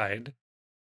side,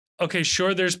 okay,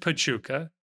 sure, there's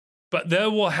Pachuca, but they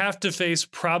will have to face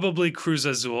probably Cruz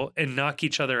Azul and knock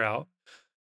each other out,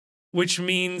 which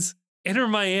means Inter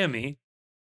Miami,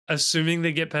 assuming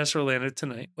they get past Orlando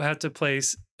tonight, will have to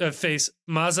face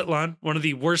Mazatlan, one of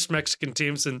the worst Mexican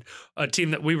teams and a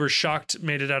team that we were shocked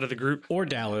made it out of the group. Or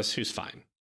Dallas, who's fine.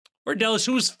 Or Dallas,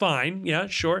 who was fine. Yeah,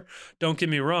 sure. Don't get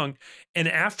me wrong. And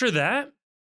after that,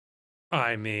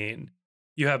 I mean,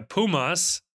 you have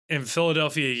Pumas and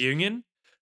Philadelphia Union.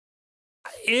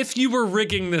 If you were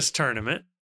rigging this tournament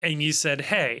and you said,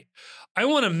 hey, I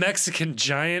want a Mexican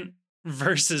giant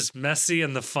versus Messi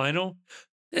in the final.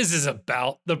 This is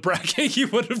about the bracket you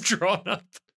would have drawn up.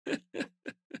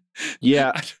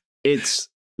 Yeah,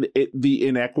 the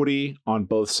inequity on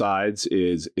both sides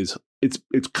is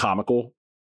it's comical.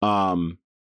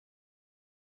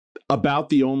 About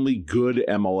the only good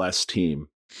MLS team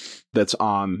that's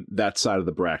on that side of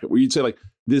the bracket, where you'd say like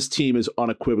this team is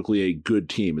unequivocally a good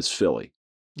team, is Philly.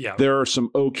 Yeah, there are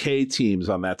some okay teams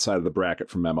on that side of the bracket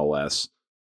from MLS.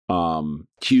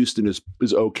 Houston is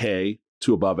okay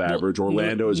to above average.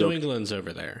 Orlando is New okay. England's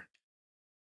over there.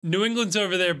 New England's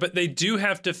over there, but they do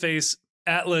have to face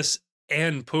Atlas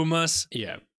and Pumas.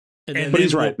 Yeah, but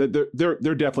he's right. They're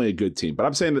definitely a good team. But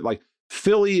I'm saying that like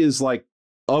Philly is like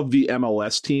of the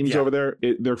MLS teams over there,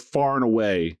 they're far and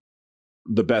away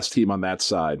the best team on that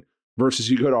side. Versus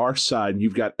you go to our side and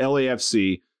you've got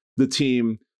LAFC, the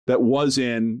team that was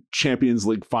in Champions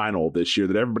League final this year,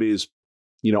 that everybody is,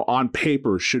 on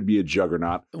paper should be a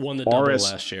juggernaut. Won the double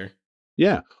last year.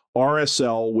 Yeah.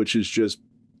 RSL, which is just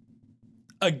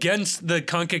against the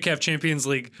CONCACAF Champions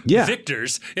League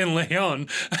victors in Leon.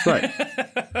 Right.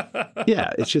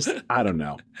 Yeah. It's just, I don't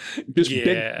know. Just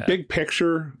big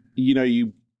picture,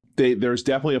 there's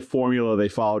definitely a formula they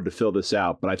followed to fill this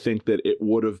out, but I think that it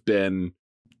would have been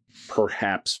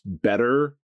perhaps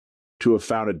better to have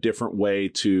found a different way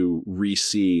to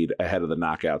reseed ahead of the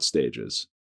knockout stages.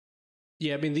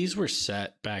 Yeah, I mean, these were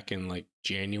set back in like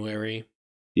January.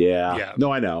 Yeah.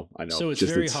 No, I know. So it's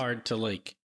very hard to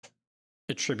like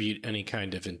attribute any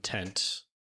kind of intent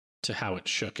to how it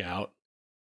shook out.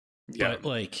 Yeah.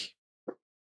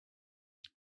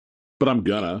 But I'm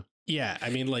gonna. Yeah, I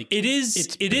mean, like it is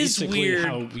weird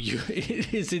how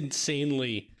it is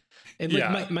insanely, and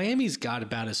like Miami's got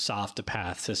about as soft a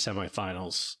path to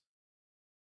semifinals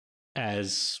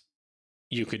as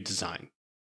you could design.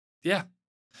 Yeah.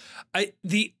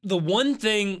 The one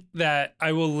thing that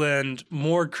I will lend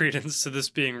more credence to this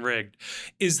being rigged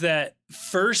is that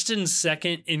first and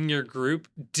second in your group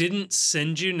didn't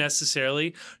send you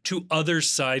necessarily to other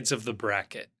sides of the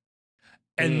bracket.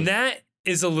 And that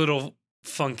is a little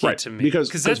funky to me.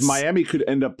 Because Miami could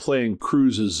end up playing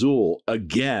Cruz Azul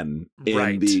again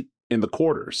in the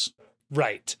quarters.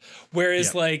 Right.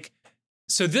 Whereas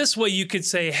so this way you could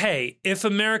say, hey, if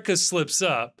America slips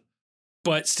up,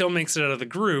 but still makes it out of the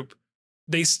group,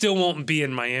 they still won't be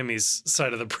in Miami's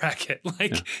side of the bracket.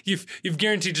 You've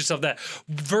guaranteed yourself that.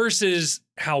 Versus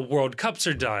how World Cups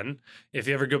are done. If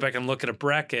you ever go back and look at a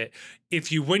bracket,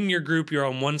 if you win your group, you're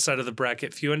on one side of the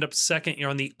bracket. If you end up second, you're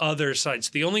on the other side. So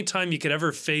the only time you could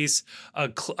ever face a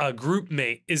group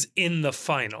mate is in the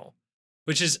final,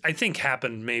 which is, I think,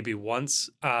 happened maybe once.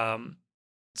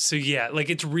 So yeah,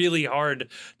 it's really hard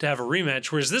to have a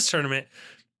rematch. Whereas this tournament,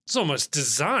 it's almost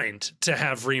designed to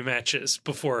have rematches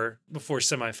before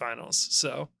semifinals.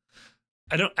 So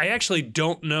I actually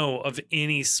don't know of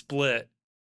any split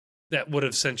that would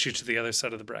have sent you to the other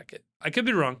side of the bracket. I could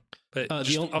be wrong, but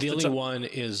the only one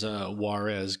is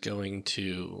Juarez going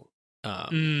to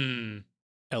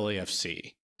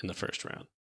LAFC in the first round.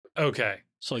 Okay,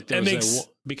 so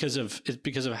because of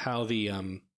how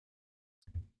the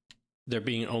there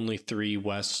being only 3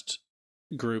 West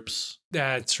groups.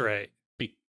 That's right.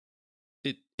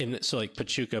 So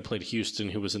Pachuca played Houston,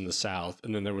 who was in the South,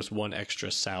 and then there was one extra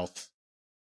South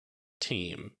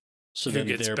team. So who then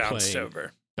gets they're bounced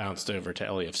over to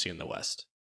LAFC in the West.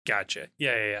 Gotcha.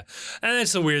 Yeah. And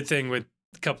that's the weird thing with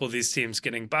a couple of these teams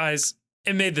getting buys.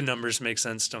 It made the numbers make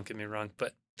sense. Don't get me wrong,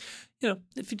 but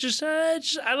if you just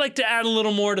I like to add a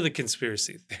little more to the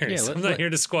conspiracy theories. I'm not here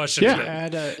to squash it.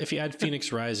 If you add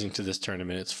Phoenix Rising to this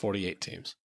tournament, it's 48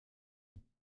 teams.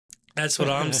 That's what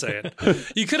I'm saying.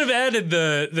 You could have added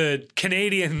the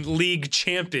Canadian League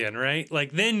champion, right?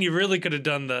 Then you really could have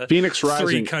done the Phoenix Rising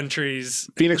 3 countries.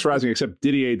 Phoenix Rising, except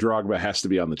Didier Drogba has to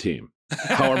be on the team,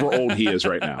 however old he is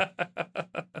right now.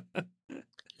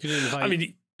 You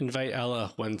could invite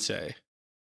Ella Wednesday.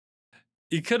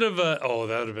 You could have. That would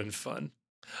have been fun.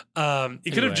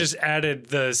 You could have just added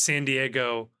the San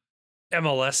Diego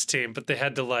MLS team, but they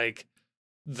had to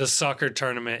the soccer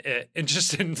tournament and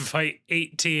just invite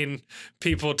 18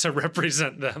 people to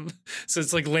represent them. So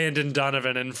it's like Landon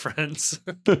Donovan and friends.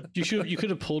 You could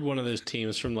have pulled one of those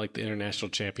teams from the International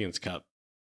Champions Cup.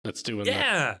 That's doing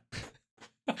that.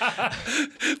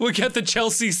 We got the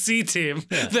Chelsea C team.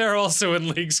 Yeah. They're also in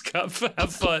Leagues Cup.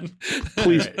 Have fun.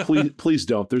 Please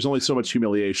don't. There's only so much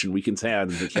humiliation we can have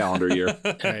in the calendar year.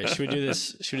 All right, should we do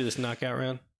this knockout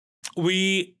round?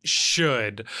 We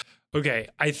should. Okay,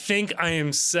 I think I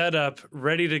am set up,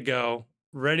 ready to go,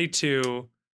 ready to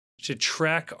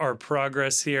track our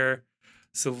progress here.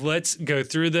 So let's go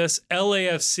through this.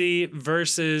 LAFC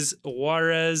versus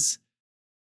Juarez.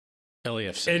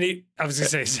 LAFC. I was going to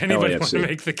say, does anybody want to LAFC.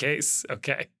 make the case?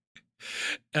 Okay.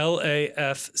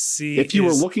 LAFC. If you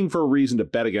were looking for a reason to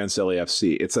bet against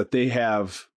LAFC, it's that they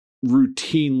have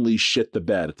routinely shit the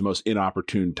bed at the most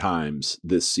inopportune times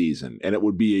this season, and it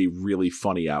would be a really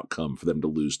funny outcome for them to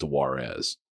lose to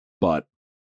Juarez. But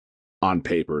on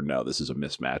paper, no, this is a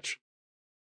mismatch.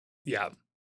 Yeah.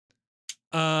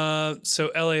 So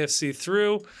LAFC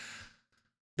through.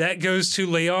 That goes to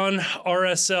Leon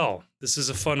RSL. This is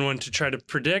a fun one to try to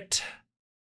predict.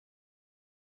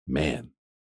 Man.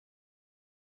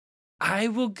 I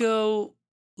will go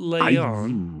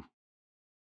Leon.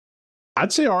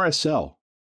 I'd say RSL.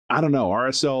 I don't know.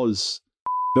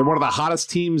 They're one of the hottest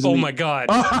teams. My God.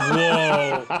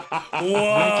 Whoa.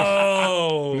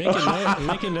 Whoa.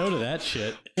 Make a note of that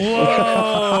shit.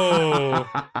 Whoa.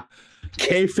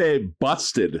 Kayfabe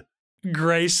busted.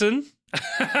 Grayson.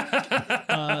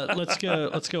 Let's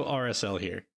go RSL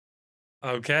here.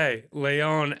 Okay.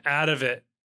 Leon out of it.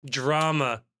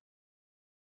 Drama.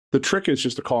 The trick is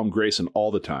just to call him Grayson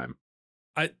all the time.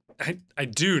 I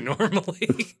do normally.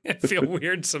 I feel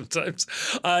weird sometimes.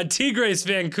 Tigres,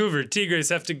 Vancouver. Tigres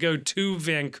have to go to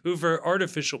Vancouver.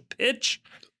 Artificial pitch.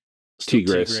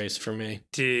 Tigres for me.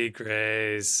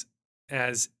 Tigres.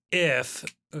 As if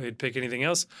we'd pick anything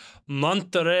else.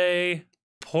 Monterrey,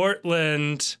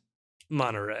 Portland,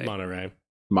 Monterrey.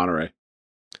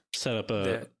 Set up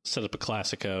a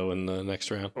Classico in the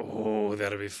next round. Oh,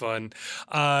 that'll be fun.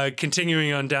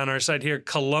 Continuing on down our side here,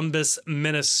 Columbus,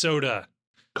 Minnesota.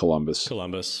 Columbus,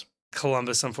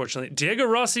 unfortunately. Diego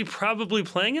Rossi probably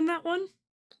playing in that one?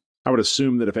 I would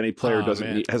assume that if any player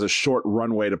has a short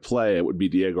runway to play, it would be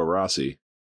Diego Rossi.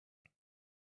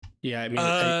 Yeah, I mean,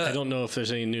 I don't know if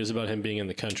there's any news about him being in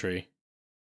the country.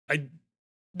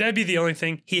 That'd be the only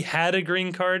thing. He had a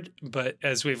green card, but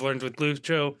as we've learned with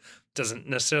Lucho, doesn't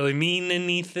necessarily mean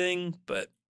anything.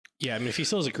 But yeah, I mean, if he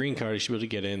still has a green card, he should be able to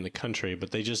get in the country.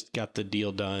 But they just got the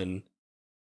deal done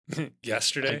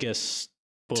yesterday. I guess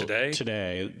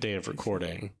today, day of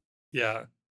recording. Yeah.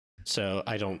 So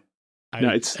I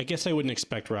guess I wouldn't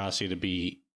expect Rossi to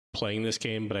be playing this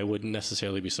game, but I wouldn't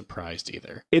necessarily be surprised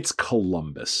either. It's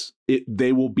Columbus.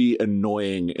 They will be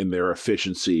annoying in their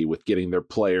efficiency with getting their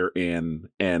player in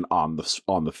and on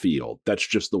the field. That's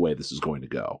just the way this is going to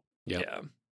go. Yep. Yeah.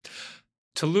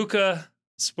 Toluca,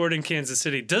 Sporting Kansas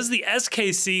City. Does the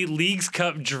SKC Leagues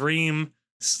Cup dream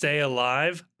stay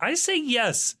alive? I say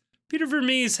yes. Peter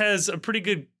Vermees has a pretty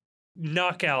good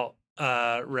knockout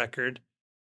record.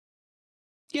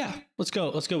 Yeah, let's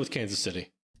go with Kansas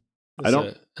City. As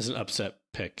an upset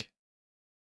pick.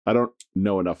 I don't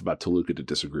know enough about Toluca to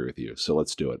disagree with you, so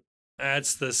let's do it.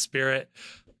 That's the spirit.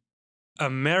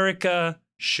 America,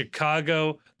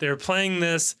 Chicago. They're playing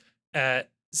this at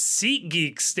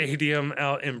SeatGeek Stadium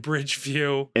out in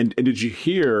Bridgeview. And did you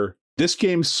hear this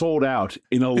game sold out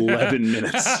in 11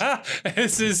 minutes?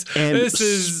 This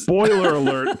is spoiler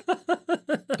alert.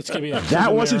 It's gonna be a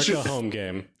home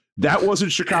game. That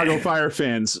wasn't Chicago Fire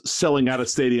fans selling out a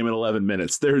stadium in 11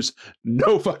 minutes. There's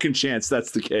no fucking chance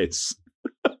that's the case.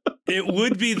 It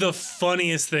would be the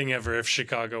funniest thing ever if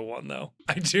Chicago won, though.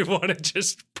 I do want to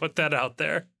just put that out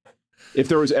there. If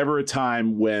there was ever a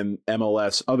time when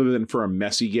MLS, other than for a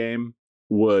messy game,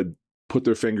 would put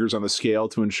their fingers on the scale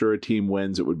to ensure a team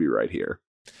wins, it would be right here.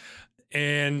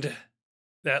 And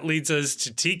that leads us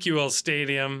to TQL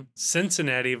Stadium,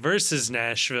 Cincinnati versus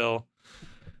Nashville.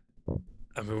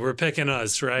 I mean, we're picking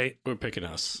us, right? We're picking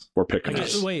us.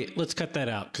 Wait, let's cut that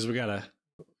out because we gotta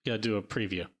do a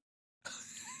preview.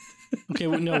 Okay,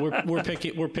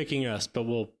 we're picking us, but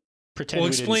we'll pretend. We'll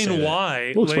explain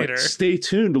why later. Stay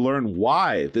tuned to learn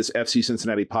why this FC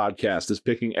Cincinnati podcast is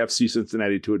picking FC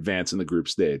Cincinnati to advance in the group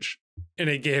stage in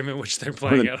a game in which they're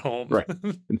playing at home, right?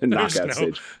 In the knockout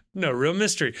stage. No real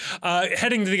mystery.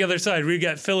 Heading to the other side, we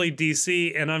got Philly,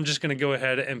 DC, and I'm just going to go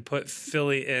ahead and put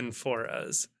Philly in for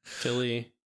us.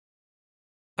 Philly.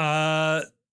 The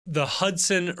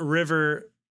Hudson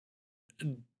River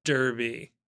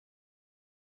Derby.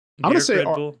 I'm gonna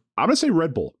say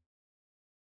Red Bull.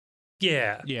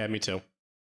 Yeah. Yeah, me too.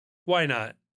 Why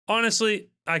not? Honestly,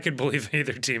 I could believe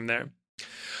either team there.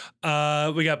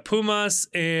 We got Pumas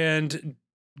and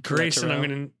Grayson. Querétaro. I'm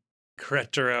going to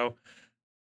Querétaro.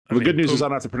 The good news is I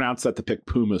don't have to pronounce that to pick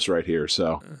Pumas right here.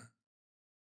 So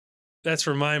that's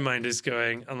where my mind is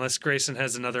going, unless Grayson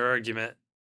has another argument.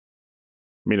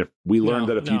 I mean, if we learned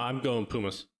I'm going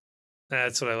Pumas.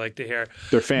 That's what I like to hear.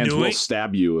 Their fans will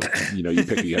stab you if you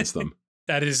pick against them.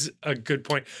 That is a good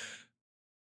point.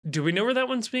 Do we know where that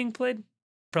one's being played?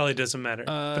 Probably doesn't matter.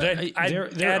 But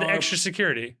I'd add extra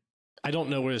security. I don't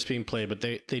know where it's being played, but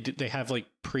they have like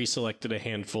pre-selected a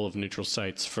handful of neutral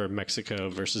sites for Mexico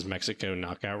versus Mexico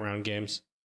knockout round games.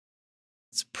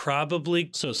 It's probably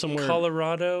so somewhere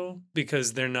Colorado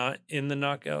because they're not in the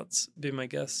knockouts. Be my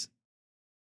guess.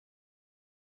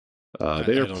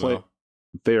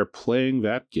 They are playing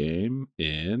that game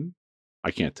in.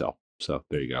 I can't tell. So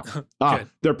there you go.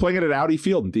 They're playing it at Audi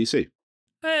Field in DC.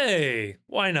 Hey,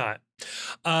 why not?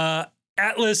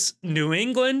 Atlas, New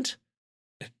England,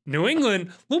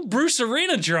 little Bruce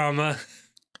Arena drama.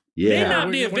 Yeah, may not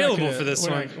be available for this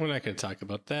one. We're not going to talk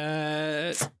about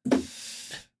that.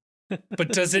 But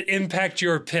does it impact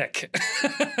your pick?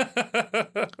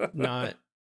 Not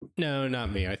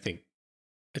me. I think.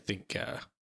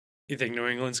 You think New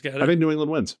England's got it? I think New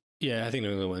England wins. Yeah, I think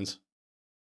New England wins.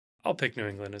 I'll pick New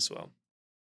England as well.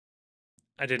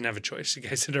 I didn't have a choice. You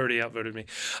guys had already outvoted me.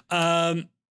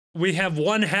 We have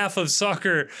one half of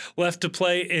soccer left to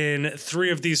play in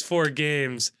 3 of these 4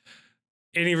 games.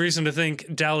 Any reason to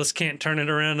think Dallas can't turn it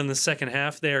around in the second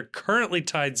half? They are currently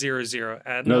tied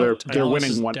 0-0. No, they're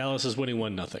winning 1. Dallas is winning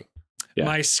 1-0. Yeah.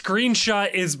 My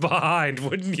screenshot is behind.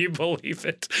 Wouldn't you believe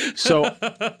it? So,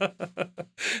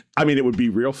 I mean, it would be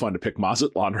real fun to pick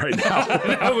Mazatlan right now.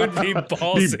 That would be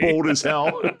ballsy. Be bold as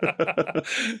hell.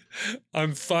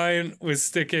 I'm fine with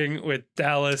sticking with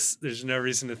Dallas. There's no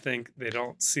reason to think they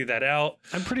don't see that out.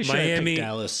 I'm pretty sure Miami, I picked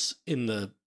Dallas in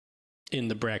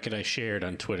the bracket I shared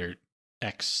on Twitter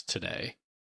X today.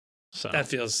 So that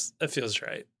feels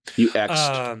right. You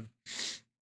X'd.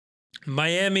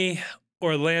 Miami,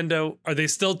 Orlando, are they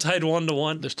still tied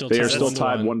 1-1? They are still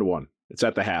tied 1-1. It's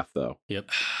at the half, though. Yep.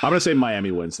 I'm going to say Miami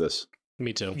wins this.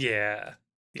 Me too. Yeah.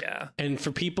 And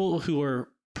for people who are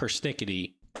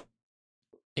persnickety,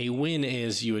 a win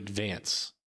is you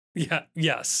advance. Yeah.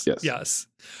 Yes.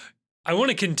 I want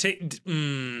to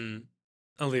continue.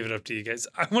 I'll leave it up to you guys.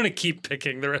 I want to keep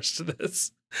picking the rest of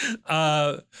this.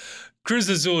 Cruz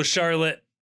Azul, Charlotte.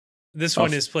 This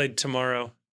one is played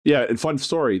tomorrow. Yeah, and fun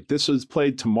story. This is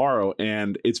played tomorrow,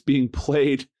 and it's being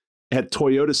played at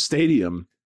Toyota Stadium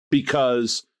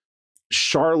because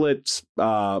Charlotte's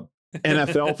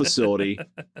NFL facility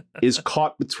is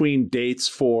caught between dates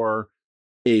for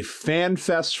a fan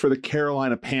fest for the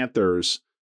Carolina Panthers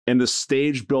and the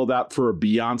stage build out for a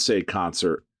Beyonce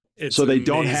concert. So they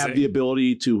don't have the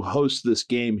ability to host this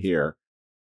game here.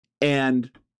 And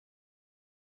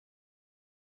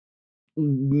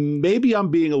maybe I'm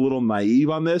being a little naive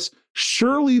on this.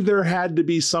 Surely there had to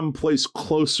be some place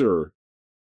closer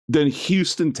than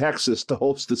Houston, Texas to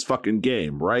host this fucking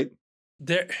game, right?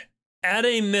 There, at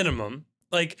a minimum,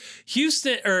 like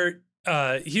Houston or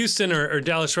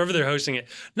Dallas, wherever they're hosting it,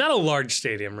 not a large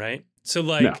stadium, right? So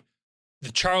like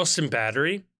the Charleston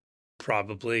Battery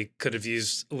probably could have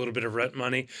used a little bit of rent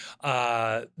money.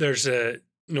 There's a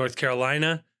North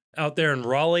Carolina out there in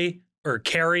Raleigh or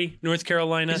Cary, North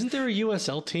Carolina. Isn't there a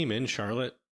USL team in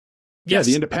Charlotte? Yes,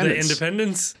 the Independents. The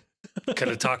Independents. Could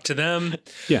have talked to them.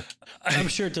 Yeah. I'm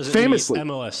sure it doesn't Famously, meet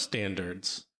MLS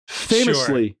standards.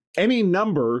 Famously, any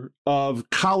number of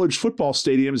college football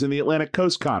stadiums in the Atlantic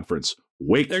Coast Conference.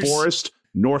 Wake Forest,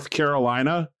 North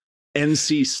Carolina,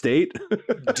 NC State.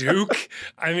 Duke.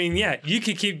 I mean, yeah, you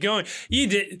could keep going. You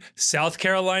did South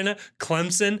Carolina,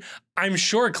 Clemson. I'm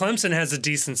sure Clemson has a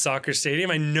decent soccer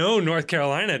stadium. I know North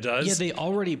Carolina does. Yeah, they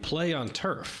already play on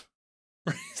turf.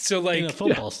 So, like, in a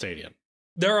football stadium.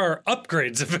 There are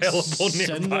upgrades available nearby.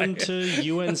 Send them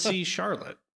to UNC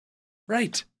Charlotte.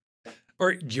 Right.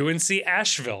 Or UNC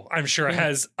Asheville, I'm sure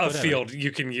has a field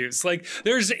you can use. Like,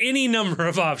 there's any number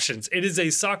of options. It is a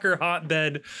soccer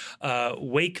hotbed.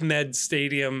 Wake Med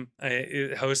Stadium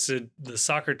it hosted the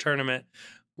soccer tournament.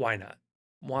 Why not?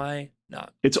 Why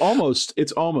not? It's almost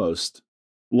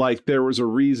like there was a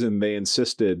reason they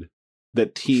insisted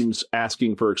that teams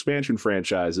asking for expansion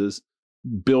franchises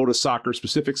build a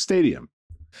soccer-specific stadium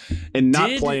and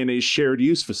not play in a shared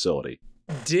use facility.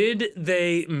 Did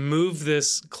they move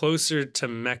this closer to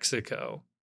Mexico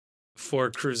for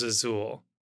Cruz Azul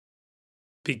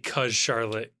because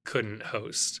Charlotte couldn't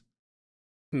host?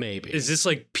 Maybe. Is this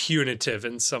like punitive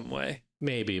in some way?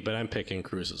 Maybe, but I'm picking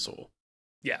Cruz Azul.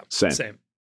 Yeah, same.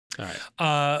 All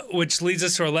right. Which leads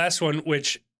us to our last one,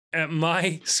 which at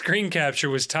my screen capture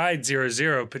was tied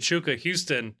 0-0. Pachuca,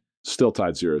 Houston. Still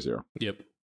tied 0-0. Yep.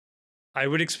 I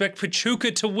would expect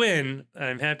Pachuca to win.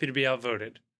 I'm happy to be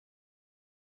outvoted.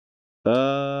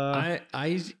 I'm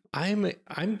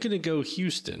gonna go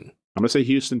Houston. I'm gonna say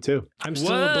Houston too. I'm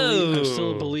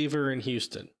still a believer in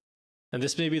Houston, and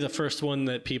this may be the first one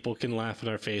that people can laugh in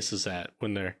our faces at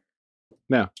when they're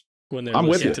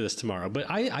listening to this tomorrow. But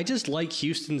I just like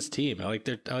Houston's team. I like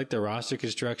their roster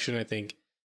construction. I think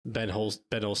Ben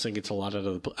Olsen gets a lot out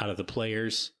of the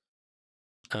players.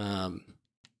 I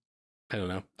don't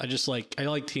know. I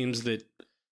like teams that,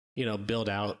 build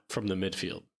out from the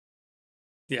midfield.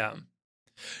 Yeah.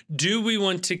 Do we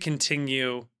want to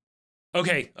continue?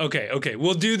 Okay.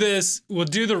 We'll do this. We'll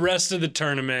do the rest of the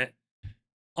tournament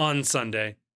on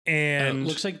Sunday. And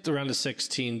looks like the round of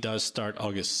 16 does start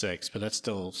August 6th, but that's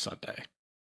still Sunday.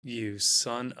 You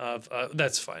son of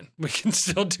that's fine. We can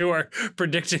still do our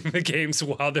predicting the games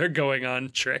while they're going on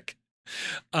trick.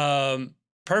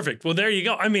 Perfect. Well, there you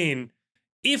go. I mean,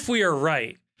 if we are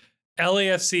right,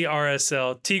 LAFC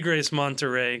RSL, Tigres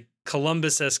Monterrey,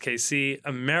 Columbus SKC,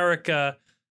 America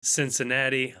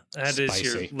Cincinnati. That is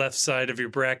your left side of your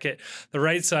bracket. The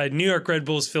right side, New York Red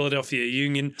Bulls, Philadelphia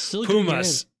Union, still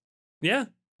Pumas. Yeah.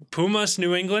 Pumas,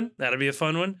 New England. That'll be a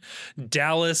fun one.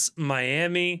 Dallas,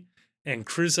 Miami, and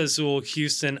Cruz Azul,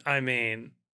 Houston. I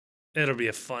mean, it'll be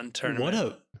a fun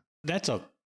tournament. That's a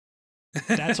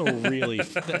really.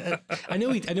 I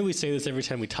know we say this every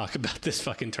time we talk about this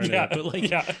fucking tournament,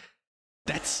 but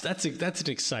that's an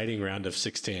exciting round of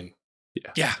 16.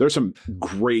 Yeah. There's some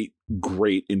great,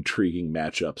 intriguing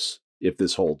matchups if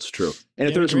this holds true. And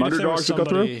if there's some underdogs that go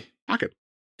through,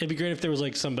 it'd be great if there was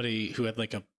like somebody who had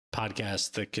like a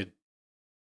podcast that could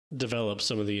develop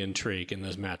some of the intrigue in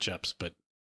those matchups, but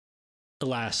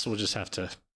alas, we'll just have to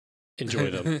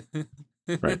enjoy them.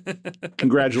 Right.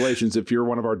 Congratulations. If you're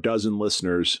one of our dozen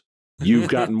listeners, you've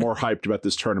gotten more hyped about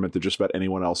this tournament than just about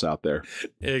anyone else out there.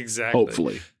 Exactly.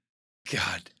 Hopefully.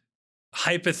 God.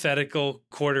 Hypothetical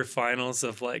quarterfinals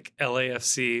of like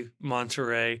LAFC,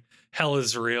 Monterrey, hell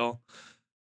is real.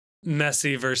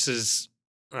 Messi versus,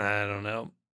 I don't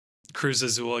know, Cruz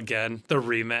Azul again, the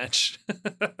rematch.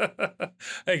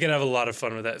 I could have a lot of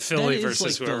fun with that. Philly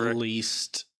versus like whoever.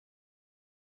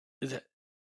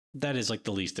 That is like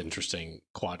the least interesting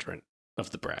quadrant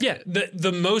of the bracket. Yeah,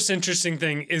 the most interesting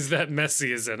thing is that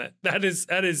Messi is in it. That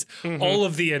is all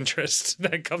of the interest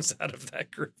that comes out of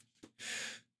that group.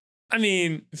 I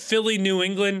mean, Philly, New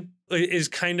England is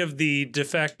kind of the de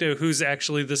facto who's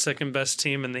actually the second best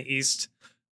team in the East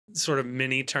sort of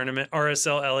mini tournament.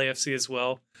 RSL, LAFC as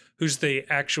well. Who's the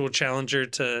actual challenger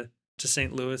to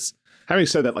St. Louis? Having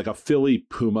said that, like a Philly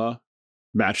Puma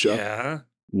matchup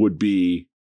would be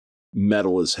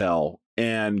metal as hell.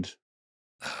 And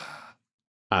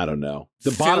I don't know.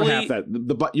 The bottom half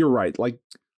but you're right. Like,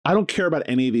 I don't care about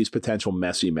any of these potential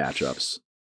Messi matchups.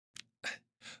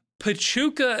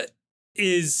 Pachuca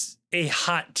is a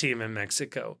hot team in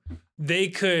Mexico. They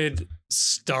could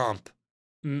stomp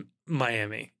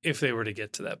Miami if they were to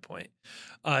get to that point.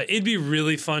 It'd be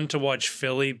really fun to watch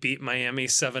Philly beat Miami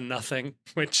 7-0,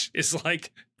 which is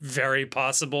like very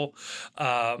possible.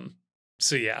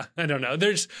 So yeah, I don't know.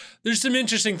 There's some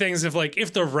interesting things of like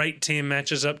if the right team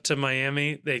matches up to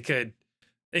Miami, they could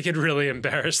really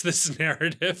embarrass this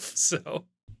narrative. So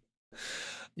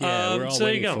yeah, we're all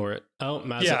waiting for it. Oh,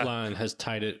 Mazatlan has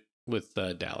tied it with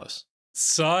Dallas.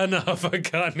 Son of a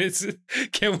gun!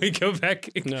 Can we go back?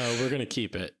 No, we're gonna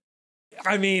keep it.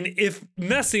 I mean, if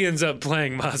Messi ends up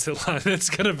playing Mazatlan, it's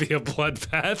gonna be a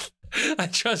bloodbath. I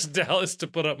trust Dallas to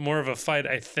put up more of a fight,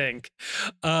 I think.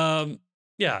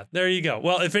 Yeah, there you go.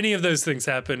 Well, if any of those things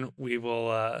happen, we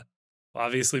will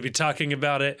obviously be talking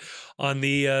about it on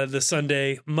the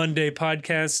Monday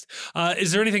podcast.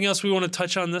 Is there anything else we want to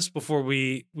touch on this before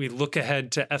we look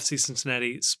ahead to FC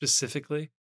Cincinnati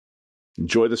specifically?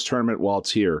 Enjoy this tournament while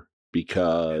it's here,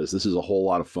 because this is a whole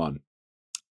lot of fun.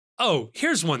 Oh,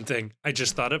 here's one thing I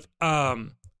just thought of.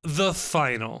 The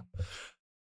final.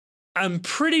 I'm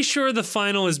pretty sure the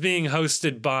final is being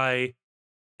hosted by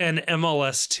an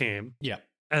MLS team. Yeah.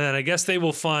 And then I guess they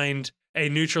will find a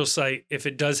neutral site if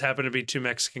it does happen to be two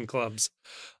Mexican clubs.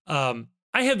 I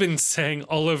have been saying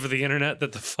all over the internet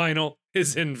that the final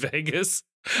is in Vegas.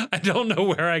 I don't know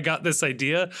where I got this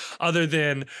idea, other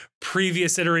than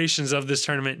previous iterations of this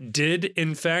tournament did,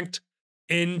 in fact,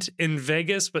 end in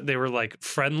Vegas, but they were like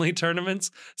friendly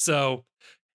tournaments. So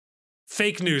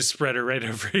fake news spreader right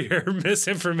over here,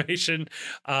 misinformation.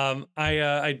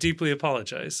 I deeply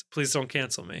apologize. Please don't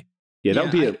cancel me. Yeah, that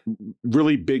would be a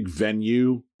really big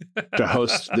venue to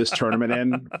host this tournament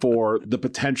in for the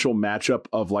potential matchup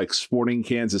of like Sporting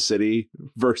Kansas City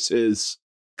versus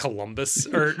Columbus,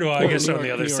 or no, I guess on the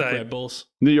other side. Red Bulls.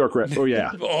 New York Red. Oh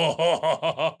yeah.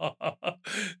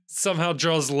 Somehow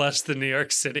draws less than New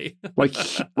York City. like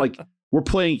we're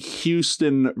playing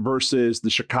Houston versus the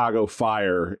Chicago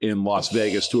Fire in Las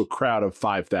Vegas to a crowd of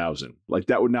 5,000. Like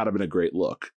that would not have been a great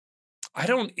look. I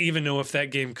don't even know if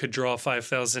that game could draw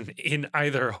 5,000 in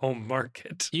either home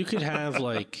market. You could have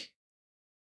like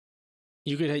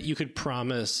you could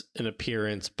promise an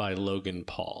appearance by Logan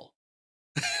Paul.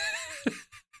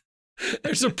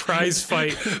 There's a prize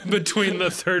fight between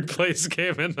the third place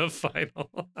game and the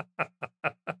final.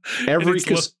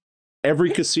 Every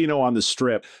casino on the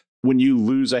strip, when you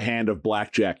lose a hand of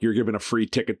blackjack, you're given a free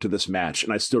ticket to this match.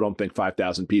 And I still don't think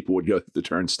 5,000 people would go through the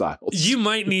turnstiles. You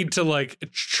might need to like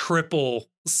triple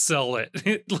sell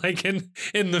it like in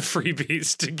the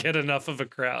freebies to get enough of a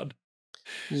crowd.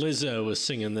 Lizzo was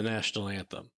singing the national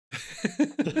anthem.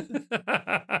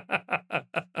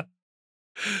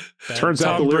 Turns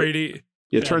out the lyric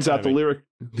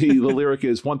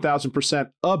is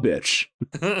 1,000% a bitch.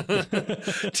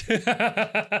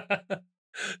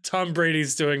 Tom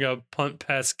Brady's doing a punt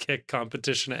pass kick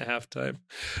competition at halftime.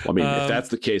 Well, I mean, if that's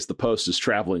the case, the Post is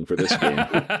traveling for this game.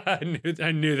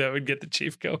 I knew that would get the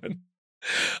Chief going.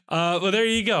 Well, there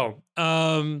you go.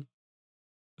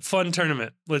 Fun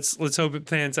tournament. Let's hope it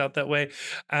pans out that way.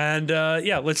 And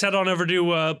let's head on over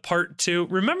to part 2.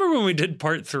 Remember when we did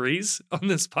part 3s on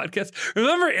this podcast?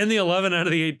 Remember in the 11 out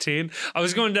of the 18? I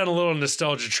was going down a little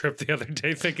nostalgia trip the other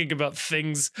day thinking about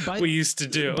things we used to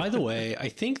do. By the way, I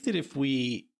think that if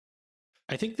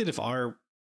our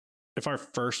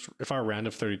round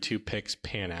of 32 picks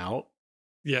pan out,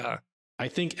 yeah, I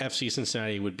think FC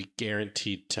Cincinnati would be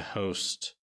guaranteed to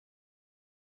host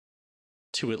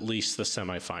to at least the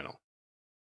semifinal.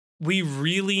 We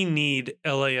really need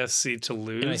LAFC to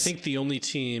lose. And I think the only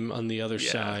team on the other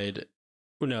side,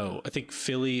 I think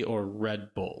Philly or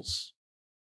Red Bulls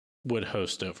would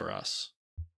host over us.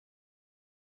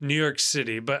 New York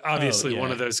City, but obviously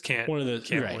one of those can't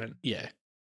win. Yeah.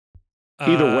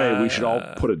 Either way, we should all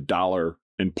put $1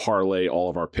 and parlay all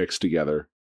of our picks together.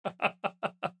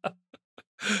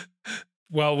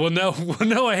 Well, we'll know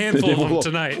a handful of them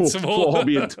tonight. We'll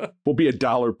be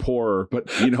 $1 poorer, but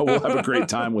we'll have a great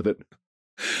time with it.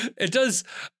 It does.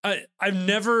 I've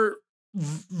never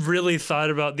really thought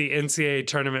about the NCAA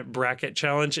tournament bracket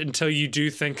challenge until you do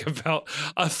think about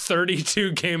a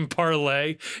 32 game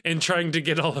parlay and trying to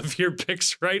get all of your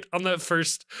picks right on the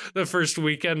first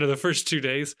weekend or the first 2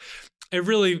 days. It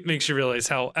really makes you realize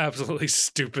how absolutely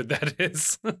stupid that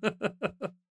is.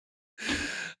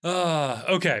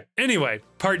 Okay. Anyway,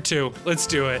 part 2. Let's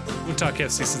do it. We'll talk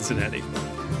FC Cincinnati.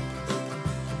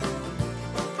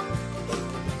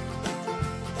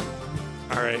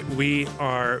 All right, we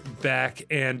are back,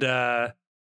 and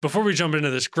before we jump into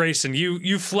this, Grayson,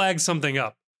 you flagged something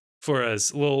up for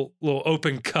us, little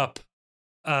open cup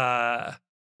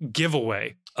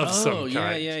giveaway of some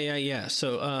kind. Yeah.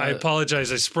 So I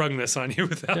apologize, I sprung this on you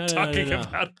without talking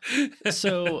about it.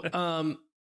 So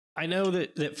I know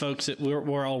that folks,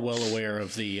 we're all well aware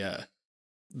of the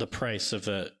price of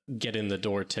a get in the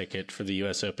door ticket for the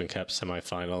U.S. Open Cup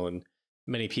semifinal, and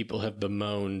many people have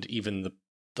bemoaned even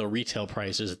the retail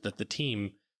prices that the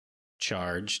team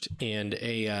charged. And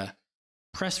a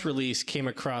press release came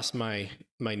across the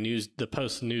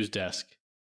Post news desk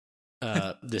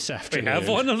this afternoon. We have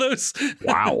one of those.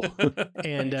 Wow.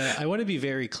 And I want to be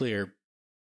very clear.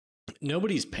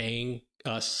 Nobody's paying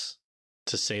us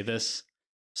to say this.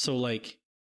 So like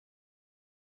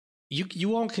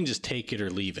you all can just take it or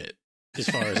leave it as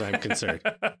far as I'm concerned.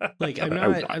 Like I'm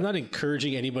not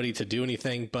encouraging anybody to do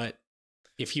anything, but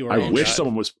if you are I wish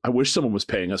someone was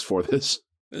paying us for this.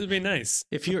 It would be nice.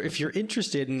 If you're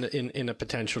interested in a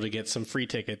potential to get some free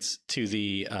tickets to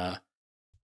the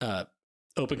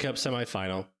Open Cup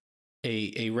semifinal,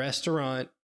 a restaurant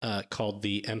called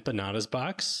the Empanadas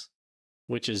Box,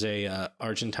 which is a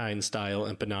Argentine style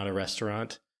empanada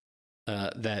restaurant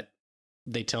that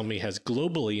they tell me has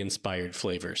globally inspired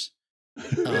flavors,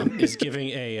 is giving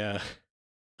a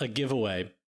giveaway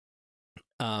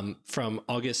from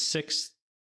August 6th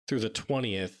through the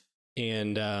 20th,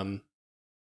 and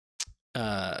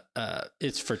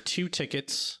it's for 2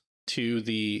 tickets to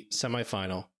the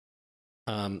semifinal.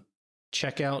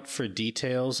 Check out for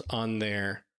details on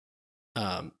their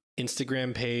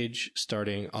Instagram page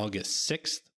starting August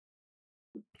 6th.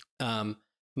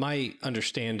 My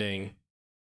understanding,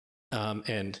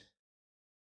 and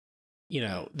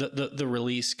the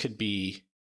release could be,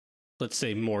 let's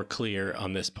say, more clear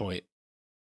on this point.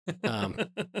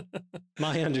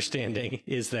 My understanding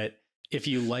is that if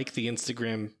you like the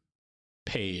Instagram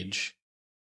page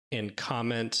and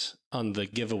comment on the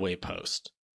giveaway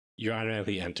post, you're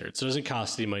automatically entered. So it doesn't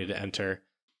cost any money to enter,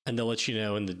 and they'll let you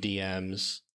know in the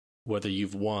DMs whether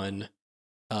you've won.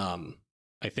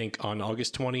 I think on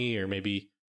August 20 or maybe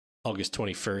August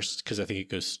 21st, because I think it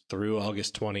goes through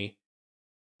August 20.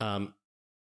 Again,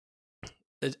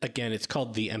 it's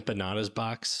called the Empanadas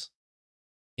Box.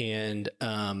 And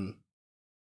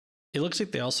it looks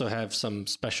like they also have some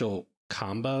special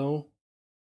combo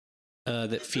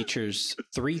that features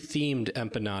 3 themed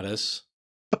empanadas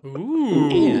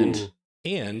Ooh.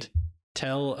 And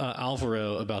tell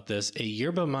Alvaro about this, a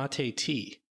yerba mate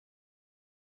tea.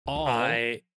 All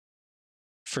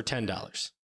for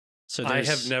 $10. So I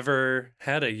have never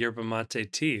had a yerba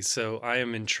mate tea, so I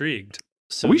am intrigued.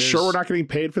 So Are we sure we're not getting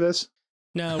paid for this?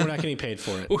 No, we're not getting paid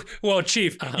for it. Well,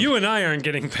 Chief, you and I aren't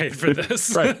getting paid for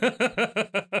this. Right.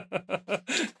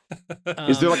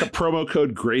 Is there like a promo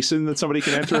code Grayson that somebody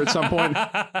can enter at some point?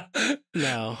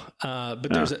 No,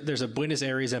 but there's a Buenos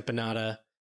Aires empanada,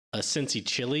 a Cincy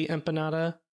chili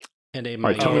empanada, and a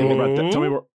Miami. Tell me more about that.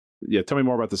 Tell me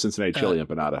more about the Cincinnati chili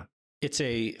empanada. It's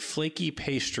a flaky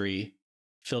pastry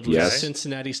filled with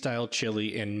Cincinnati style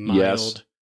chili and mild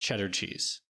cheddar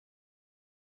cheese.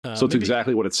 So it's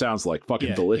exactly what it sounds like.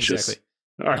 Fucking delicious. Exactly.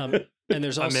 All right. And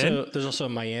there's also a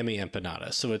Miami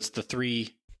empanada. So it's the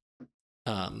three,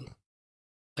 I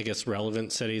guess,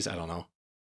 relevant cities. I don't know.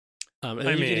 And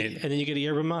then you get a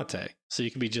yerba mate. So you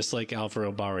can be just like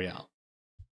Alvaro Barreal.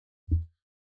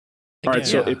 All right.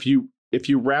 So if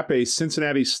you wrap a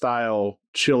Cincinnati style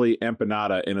chili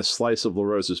empanada in a slice of La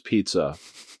Rosa's pizza,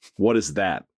 what is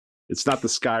that? It's not the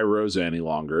Sky Rosa any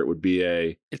longer. It would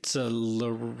be It's a La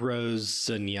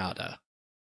Rosanata.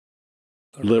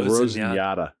 La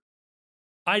Rosanata.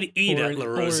 I'd eat at La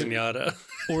Rosanata.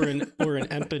 Or an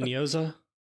empanosa.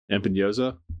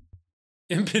 Empanosa?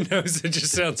 Empanosa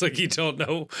just sounds like you don't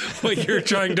know what you're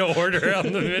trying to order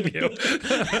on the menu.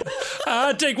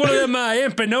 I'll take one of them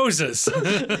empanosas.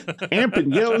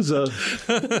 Empanosa.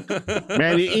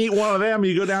 Man, you eat one of them,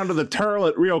 you go down to the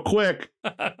turlet real quick.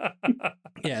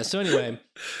 Yeah, so anyway.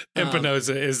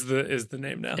 Empanosa is the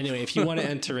name now. Anyway, if you want to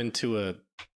enter into a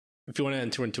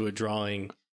drawing,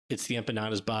 it's the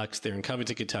Empanadas box. They're in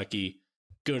Covington, Kentucky.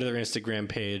 Go to their Instagram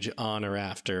page on or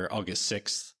after August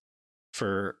 6th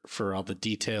for all the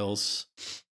details.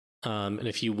 And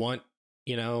if you want,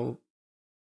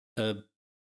 the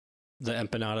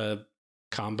empanada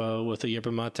combo with a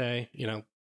yerba mate,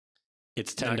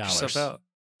 it's $10.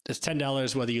 It's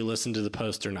 $10 whether you listen to the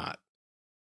post or not.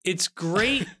 It's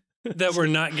great that we're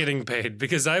not getting paid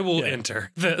because I will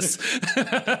enter this.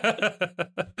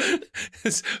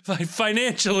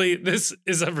 Financially, this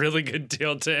is a really good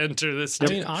deal to enter this. I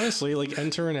mean, honestly,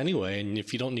 enter in anyway. And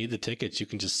if you don't need the tickets, you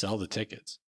can just sell the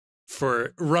tickets.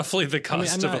 For roughly the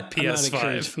cost of a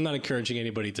PS5. I'm not encouraging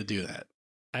anybody to do that.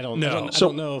 I don't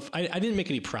know if I didn't make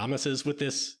any promises with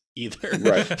this either.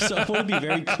 Right. So I want to be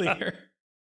very clear.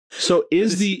 So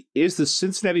is the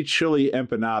Cincinnati chili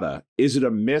empanada, is it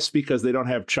a miss because they don't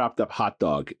have chopped up hot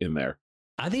dog in there?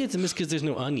 I think it's a miss because there's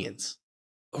no onions.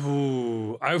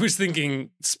 Ooh, I was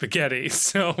thinking spaghetti.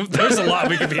 So there's a lot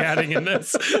we could be adding in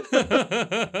this.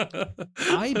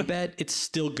 I bet it's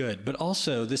still good. But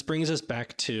also, this brings us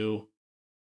back to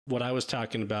what I was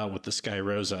talking about with the Sky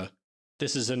Rosa.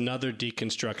 This is another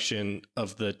deconstruction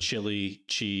of the chili,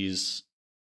 cheese,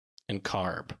 and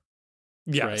carb.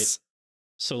 Yes. Right?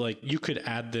 So, you could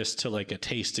add this to, a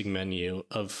tasting menu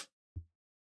of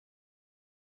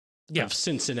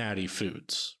Cincinnati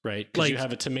foods, right? Because you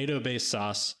have a tomato-based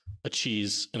sauce, a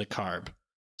cheese, and a carb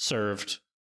served,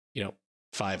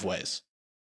 5 ways.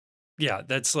 Yeah,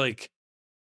 that's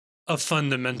a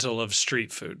fundamental of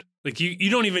street food. You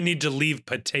don't even need to leave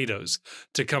potatoes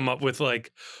to come up with,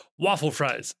 waffle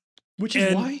fries. Which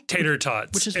is why tater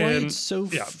tots. Which is why it's so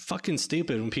fucking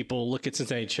stupid when people look at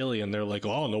Cincinnati chili and they're like,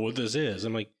 "Oh, I don't know what this is."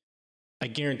 I'm like, I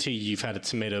guarantee you've had a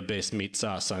tomato-based meat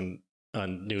sauce on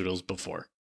noodles before.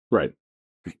 Right.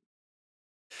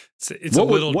 It's a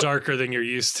little darker than you're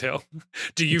used to.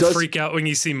 Do you freak out when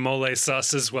you see mole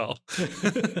sauce as well?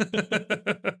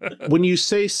 When you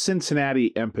say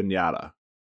Cincinnati empanada,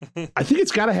 I think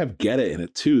it's got to have Geta in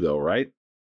it too, though, right?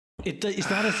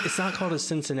 It's not called a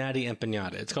Cincinnati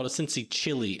empanada. It's called a Cincy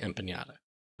chili empanada.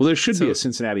 Well, there should be a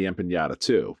Cincinnati empanada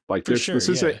too. There's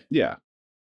Cincinnati, yeah.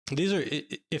 These are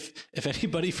if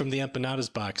anybody from the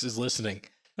empanadas box is listening,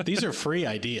 these are free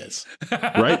ideas,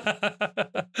 right?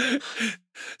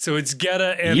 So it's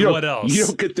Geta and what else? You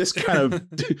don't get this kind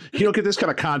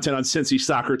of content on Cincy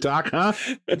Soccer Talk, huh?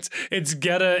 It's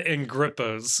Geta and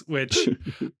Grippos, which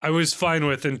I was fine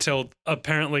with until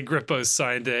apparently Grippos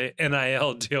signed a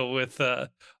NIL deal with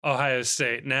Ohio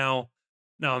State. Now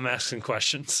I'm asking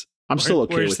questions. I'm still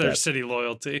okay with that. Where's their city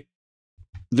loyalty?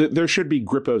 There should be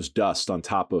Grippos dust on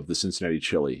top of the Cincinnati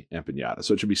chili empanada.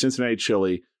 So it should be Cincinnati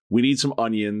chili. We need some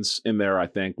onions in there, I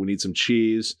think. We need some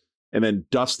cheese. And then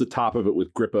dust the top of it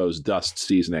with Grippos dust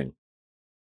seasoning.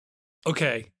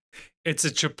 Okay. It's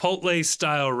a Chipotle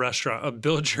style restaurant, a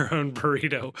build your own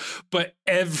burrito, but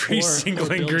every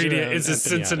single ingredient is a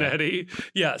Cincinnati.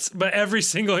 Yes, but every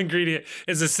single ingredient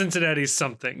is a Cincinnati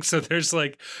something. So there's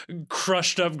like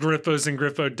crushed up Grippos and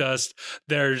Grippo dust.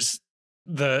 There's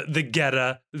the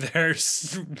Geta.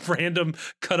 There's random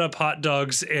cut up hot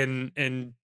dogs in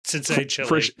Cincinnati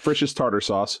chili. Frisch's tartar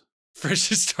sauce.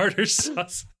 Frisch's tartar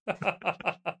sauce.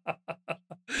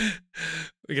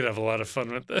 We could have a lot of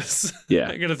fun with this. Yeah.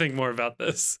 I got to think more about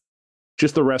this.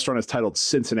 Just the restaurant is titled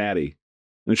Cincinnati,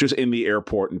 and it's just in the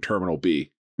airport in Terminal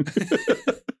B.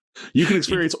 You can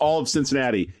experience all of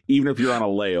Cincinnati, even if you're on a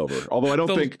layover. Although I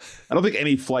don't think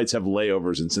any flights have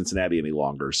layovers in Cincinnati any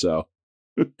longer. So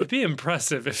it'd be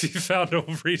impressive if you found a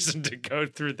reason to go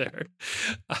through there.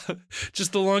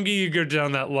 Just the longer you go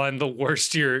down that line, the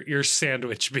worse your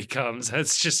sandwich becomes.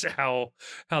 That's just how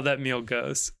that meal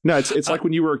goes. No, it's like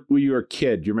when you were a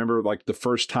kid. You remember like the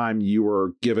first time you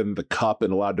were given the cup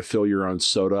and allowed to fill your own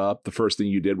soda up. The first thing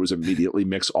you did was immediately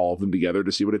mix all of them together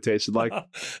to see what it tasted like.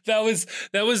 That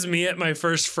was me at my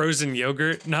first frozen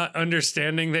yogurt, not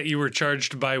understanding that you were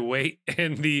charged by weight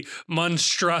and the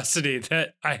monstrosity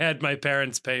that I had my parents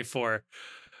pay for.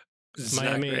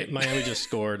 Miami just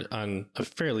scored on a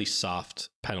fairly soft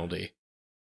penalty.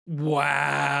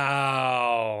 Wow.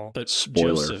 But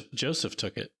spoiler. Joseph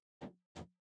took it.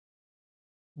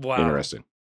 Wow. Interesting.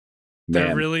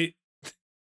 That really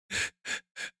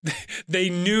they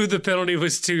knew the penalty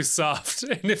was too soft,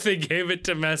 and if they gave it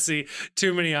to Messi,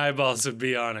 too many eyeballs would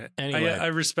be on it. Anyway, I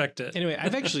respect it. Anyway,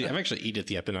 I've actually eaten at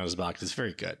the empanadas box. It's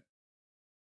very good.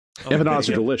 Empanadas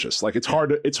are delicious. Like it's hard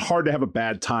to have a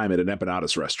bad time at an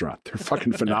empanadas restaurant. They're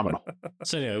fucking phenomenal.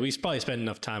 So anyway, we probably spent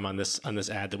enough time on this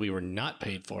ad that we were not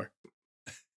paid for.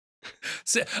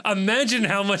 So imagine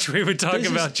how much we would talk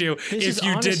about you if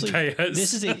you did pay us.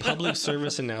 This is a public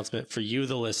service announcement for you,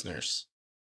 the listeners,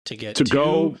 to get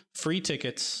go free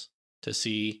tickets to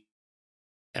see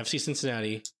FC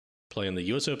Cincinnati play in the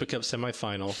U.S. Open Cup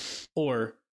semifinal,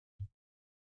 or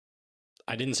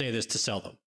I didn't say this to sell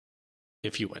them.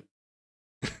 If you win.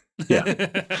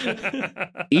 Yeah.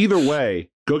 Either way,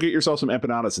 go get yourself some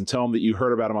empanadas and tell them that you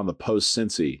heard about them on the Post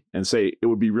Cincy and say it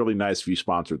would be really nice if you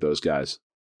sponsored those guys.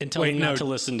 And tell them not to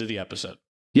listen to the episode.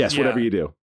 Yes, whatever you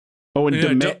do. Oh,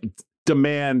 and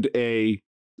demand a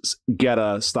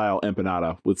Geta style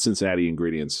empanada with Cincinnati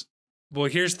ingredients. Well,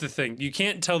 here's the thing. You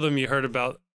can't tell them you heard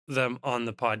about them on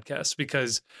the podcast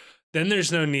because then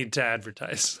there's no need to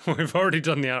advertise. We've already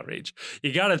done the outreach.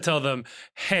 You got to tell them,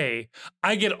 hey,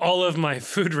 I get all of my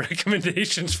food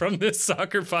recommendations from this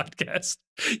soccer podcast.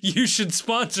 You should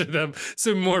sponsor them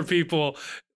so more people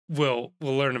will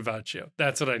learn about you.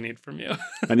 That's what I need from you.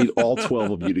 I need all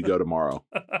 12 of you to go tomorroll.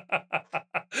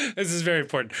 This is very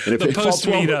important. And if all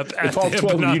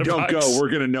 12 of you don't go, we're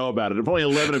going to know about it. If only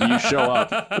 11 of you show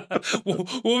up.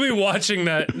 We'll be watching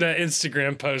that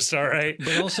Instagram post, all right?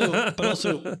 But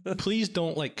also, please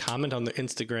don't comment on the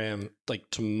Instagram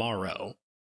tomorrow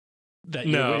that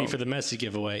you're waiting for the Messi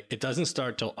giveaway. It doesn't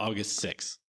start till August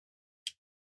 6th.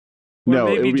 Or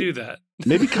maybe do that.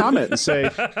 Maybe comment and say,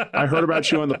 I heard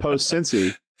about you on the Post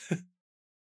Cincy.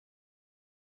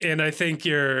 And I think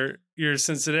your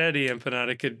Cincinnati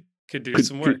empanada could do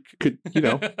some work. Could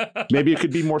maybe it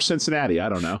could be more Cincinnati. I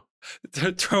don't know.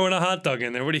 Throwing a hot dog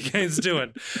in there. What are you guys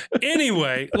doing?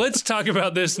 Anyway, let's talk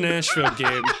about this Nashville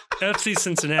game. FC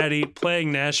Cincinnati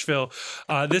playing Nashville.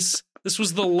 This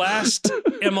was the last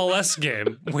MLS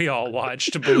game we all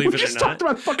watched, believe it or not. We just talked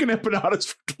about fucking empanadas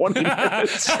for 20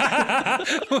 minutes.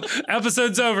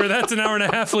 Episode's over. That's an hour and a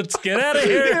half. Let's get out of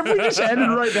here. Yeah, if we just ended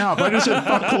right now, if I just said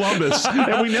fuck Columbus,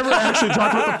 and we never actually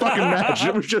talked about the fucking match,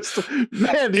 it was just,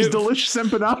 man, these delicious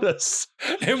empanadas.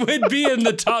 It would be in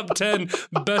the top 10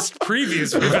 best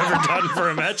previews we've ever done for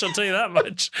a match, I'll tell you that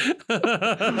much.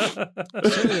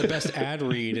 Certainly the best ad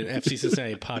read in FC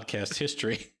Cincinnati podcast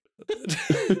history.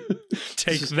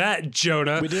 Take that,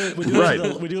 Jonah. We do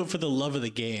it for the love of the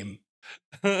game.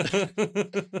 Yeah,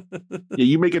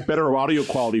 you may get better audio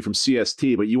quality from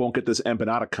CST, but you won't get this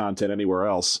empanada content anywhere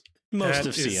else. Most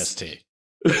of CST.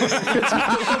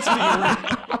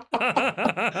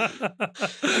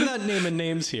 I'm not naming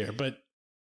names here, but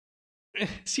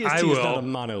CST is not a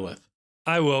monolith.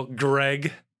 I will.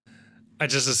 Greg. I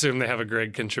just assume they have a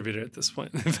Greg contributor at this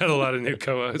point. They've had a lot of new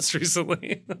co-hosts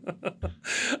recently.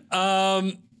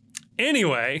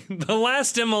 Anyway, the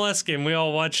last MLS game we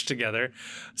all watched together,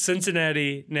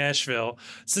 Cincinnati, Nashville.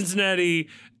 Cincinnati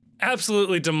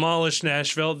absolutely demolished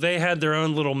Nashville. They had their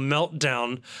own little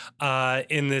meltdown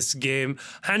in this game.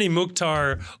 Hani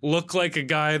Mukhtar looked like a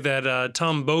guy that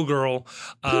Tom Bogirl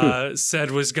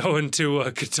said was going to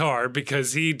Qatar,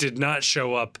 because he did not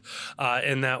show up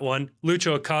in that one.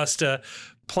 Lucho Acosta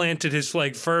planted his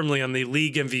flag firmly on the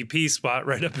league MVP spot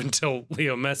right up until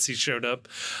Leo Messi showed up.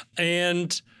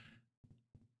 And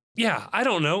yeah, I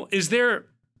don't know.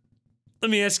 Let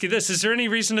me ask you this. Is there any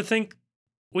reason to think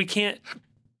we can't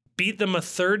beat them a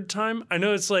third time? I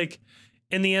know it's like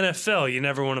in the NFL, you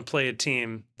never want to play a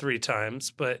team 3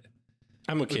 times, but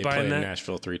I'm okay playing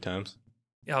Nashville 3 times.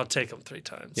 Yeah, I'll take them 3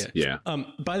 times. Yeah.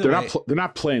 By the way, they're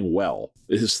not playing well.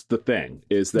 Is the thing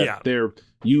is that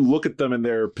you look at them in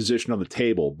their position on the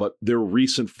table, but their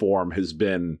recent form has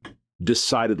been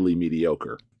decidedly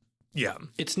mediocre. Yeah,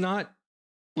 it's not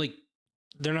like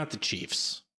they're not the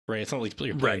Chiefs, right? It's not like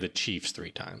you're playing the Chiefs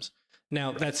 3 times.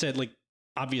 Now that said, like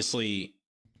obviously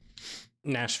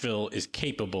Nashville is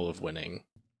capable of winning.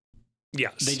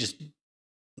 Yes,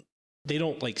 they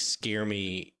don't like scare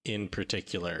me in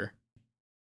particular.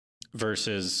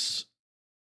 Versus,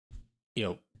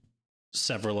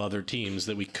 several other teams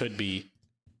that we could be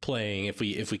playing if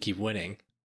we keep winning.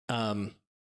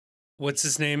 What's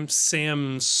his name?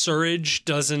 Sam Surridge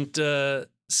doesn't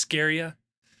scare you.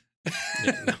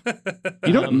 Yeah,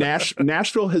 no.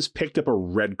 Nashville has picked up a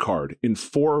red card in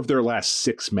 4 of their last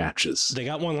 6 matches. They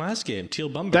got one last game. Teal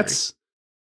Bunbury.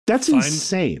 That's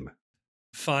insane.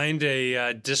 Find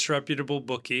a disreputable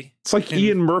bookie. It's like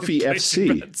Ian Murphy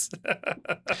FC.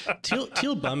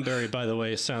 Teal Bunbury, by the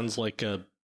way, sounds like a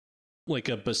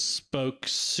bespoke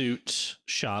suit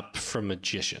shop from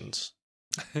magicians.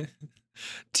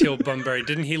 Teal Bunbury,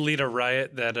 didn't he lead a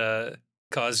riot that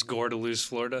caused Gore to lose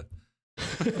Florida?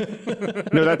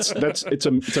 No,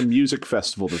 it's a music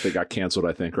festival that they got canceled,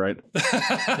 I think, right?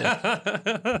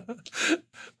 Yeah.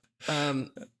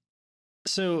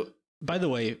 So, by the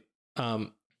way,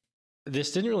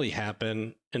 this didn't really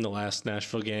happen in the last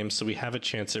Nashville game, so we have a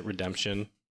chance at redemption.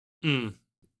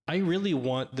 I really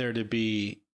want there to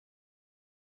be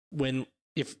when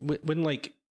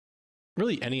like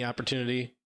really any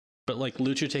opportunity, but like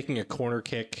Lucha taking a corner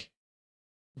kick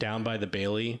down by the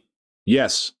Bailey.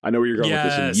 Yes, I know where you're going with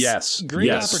this. And yes,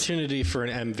 great opportunity for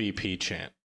an MVP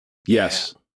chant.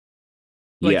 Yes,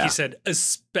 like you said,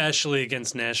 especially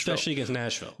against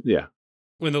Nashville. Yeah.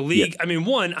 When the league, I mean,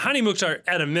 Hani Mukhtar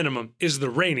at a minimum is the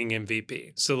reigning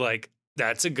MVP. So like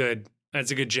that's a good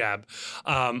jab.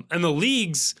 And the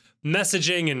league's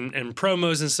messaging and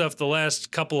promos and stuff the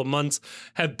last couple of months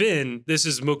have been, this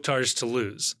is Mukhtar's to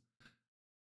lose.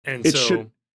 And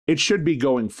it should be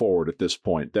going forward at this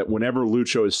point that whenever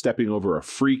Lucho is stepping over a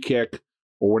free kick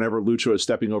or whenever Lucho is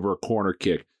stepping over a corner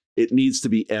kick, it needs to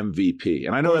be MVP.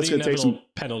 And I know that's going to take some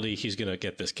penalty. He's going to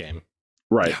get this game.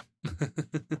 Right. Yeah.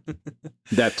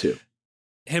 That too.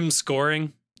 Him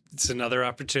scoring, it's another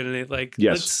opportunity. Like,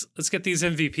 let's get these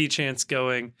MVP chants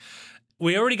going.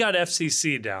 We already got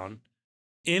FCC down.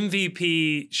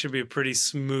 MVP should be a pretty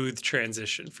smooth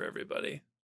transition for everybody.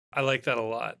 I like that a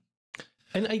lot.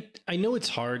 And I know it's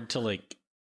hard to like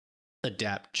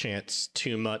adapt chants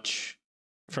too much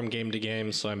from game to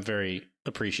game, so I'm very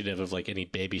appreciative of like any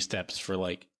baby steps for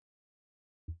like,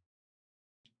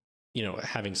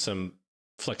 having some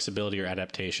flexibility or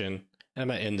adaptation. I'm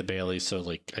not in the Bailey, so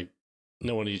like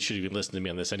no one should even listen to me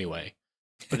on this anyway.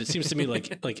 But it seems to me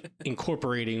like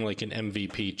incorporating like an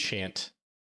MVP chant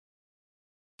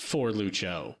for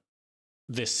Lucho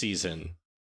this season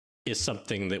is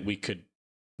something that we could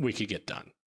get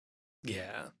done.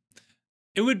 Yeah.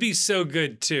 It would be so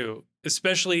good too,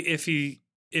 especially if he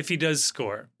does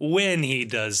score. When he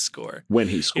does score. When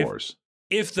he scores.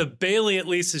 If the Bailey at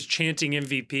least is chanting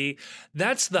MVP,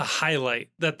 that's the highlight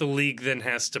that the league then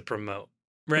has to promote,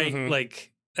 right? Mm-hmm.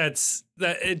 Like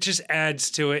it just adds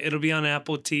to it. It'll be on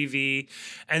Apple TV.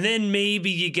 And then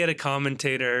maybe you get a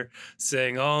commentator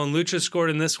saying, oh, and Lucha scored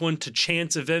in this one to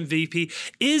chance of MVP.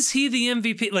 Is he the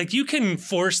MVP? Like you can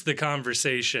force the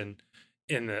conversation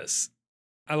in this.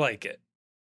 I like it.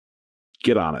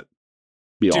 Get on it.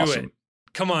 Be Do awesome. It.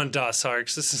 Come on, Das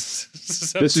Harks.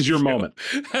 This is your moment.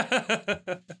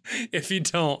 If you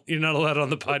don't, you're not allowed on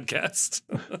the podcast.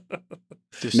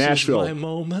 This Nashville. is my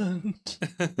moment.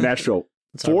 Nashville.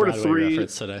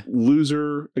 4-3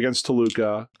 loser against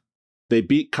Toluca. They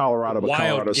beat Colorado, but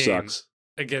Colorado sucks.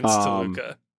 Against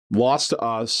Toluca. Lost to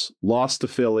us, lost to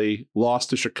Philly, lost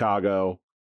to Chicago.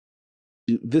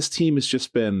 This team has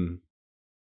just been,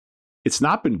 it's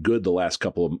not been good the last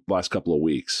couple of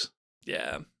weeks.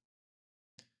 Yeah.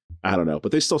 I don't know,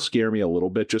 but they still scare me a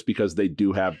little bit just because they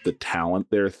do have the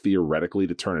talent there theoretically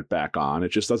to turn it back on. It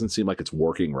just doesn't seem like it's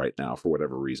working right now for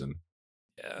whatever reason.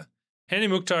 Yeah. Hani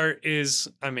Mukhtar is,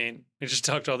 I mean, we just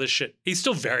talked all this shit. He's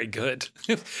still very good.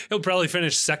 He'll probably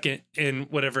finish second in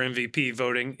whatever MVP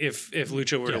voting if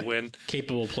Lucho were to win.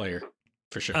 Capable player,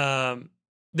 for sure.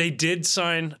 They did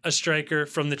sign a striker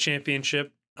from the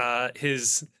championship.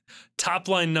 His top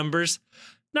line numbers,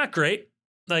 not great.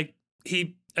 Like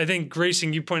I think,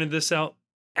 Grayson, you pointed this out,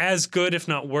 as good, if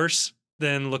not worse,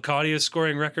 than Locatia's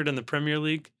scoring record in the Premier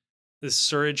League. This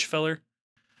Surridge feller.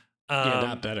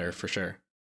 Not better, for sure.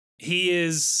 He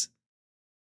is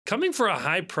coming for a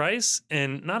high price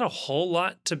and not a whole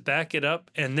lot to back it up.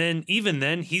 And then, even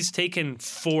then, he's taken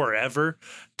forever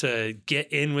to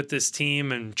get in with this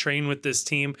team and train with this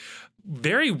team.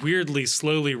 Very weirdly,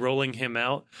 slowly rolling him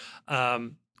out.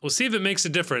 We'll see if it makes a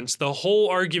difference. The whole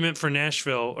argument for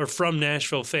Nashville, or from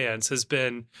Nashville fans, has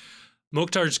been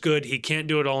Mukhtar's good. He can't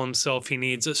do it all himself. He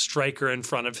needs a striker in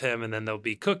front of him, and then they'll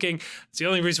be cooking. It's the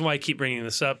only reason why I keep bringing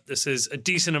this up. This is a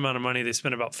decent amount of money. They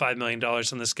spent about $5 million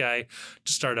on this guy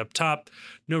to start up top.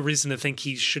 No reason to think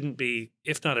he shouldn't be,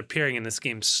 if not appearing in this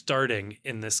game, starting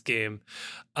in this game.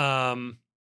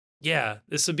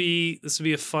 This will be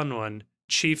a fun one.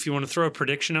 Chief, you want to throw a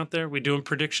prediction out there? We doing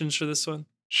predictions for this one?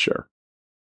 Sure.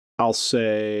 I'll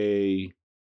say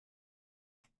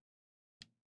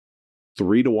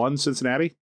 3-1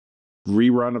 Cincinnati.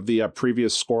 Rerun of the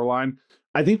previous scoreline.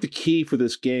 I think the key for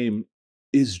this game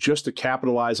is just to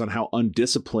capitalize on how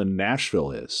undisciplined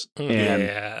Nashville is.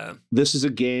 And this is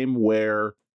a game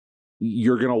where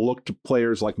you're going to look to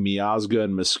players like Miazga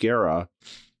and Mosquera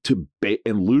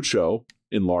and Lucho,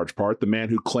 in large part, the man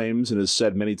who claims and has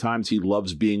said many times he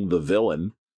loves being the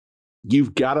villain.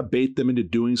 You've got to bait them into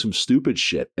doing some stupid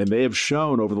shit. And they have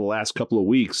shown over the last couple of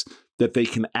weeks that they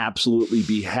can absolutely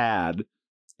be had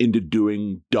into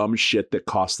doing dumb shit that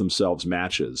cost themselves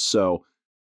matches. So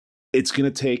it's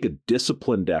going to take a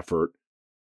disciplined effort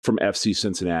from FC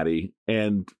Cincinnati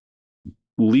and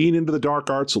lean into the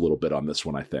dark arts a little bit on this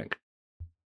one, I think.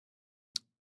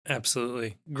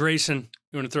 Absolutely. Grayson,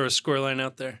 you want to throw a scoreline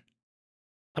out there?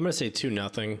 I'm going to say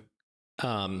 2-0.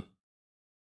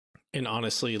 And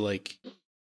honestly,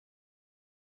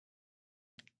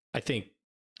 I think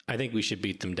we should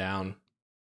beat them down.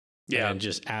 Yeah. And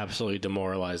just absolutely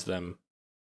demoralize them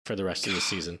for the rest of the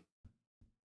season.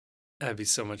 That'd be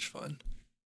so much fun.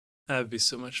 I'll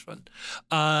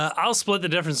split the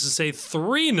difference and say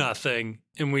 3-0,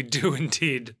 and we do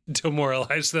indeed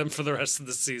demoralize them for the rest of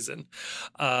the season.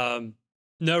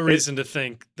 No reason to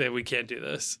think that we can't do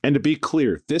this. And to be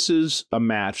clear, this is a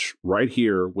match right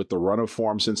here with the run of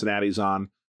form Cincinnati's on,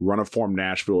 run of form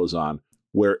Nashville is on,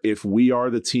 where if we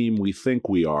are the team we think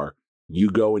we are,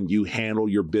 you go and you handle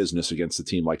your business against a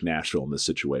team like Nashville in this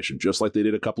situation, just like they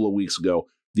did a couple of weeks ago.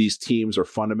 These teams are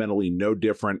fundamentally no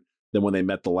different than when they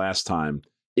met the last time.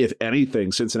 If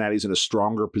anything, Cincinnati's in a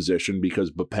stronger position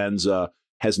because Bopenza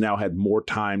has now had more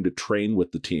time to train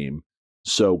with the team.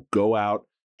 So go out,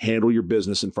 handle your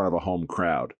business in front of a home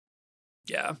crowd.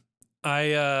 Yeah.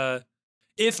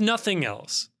 If nothing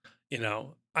else,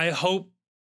 I hope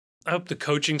the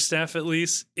coaching staff at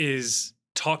least is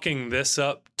talking this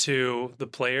up to the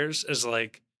players as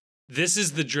this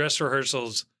is the dress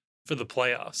rehearsals for the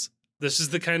playoffs. This is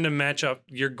the kind of matchup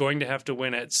you're going to have to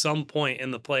win at some point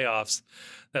in the playoffs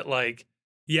that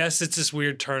yes, it's this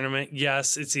weird tournament.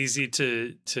 Yes, it's easy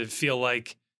to feel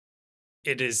like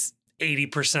it is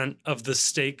 80% of the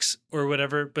stakes or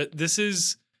whatever, but this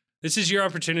is your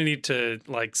opportunity to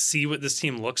see what this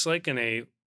team looks like in a,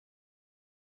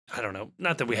 I don't know,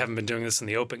 not that we haven't been doing this in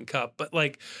the Open Cup, but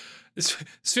this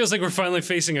feels like we're finally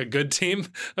facing a good team.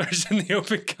 Whereas in the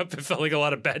Open Cup, it felt like a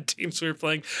lot of bad teams we were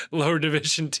playing, lower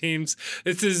division teams.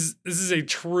 This is a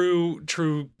true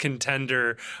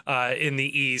contender in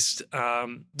the East,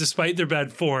 despite their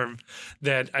bad form,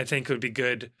 that I think would be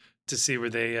good to see where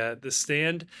they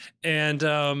stand. And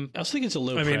I also think it's a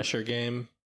low pressure game.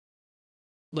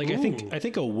 I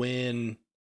think a win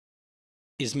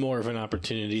is more of an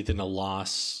opportunity than a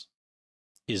loss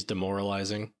is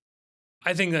demoralizing.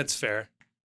 I think that's fair.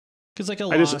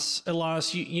 Because a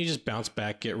loss, you just bounce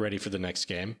back, get ready for the next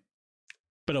game.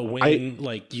 But a win,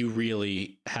 you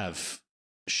really have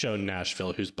shown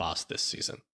Nashville who's boss this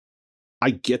season. I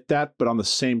get that, but on the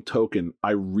same token,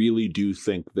 I really do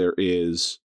think there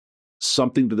is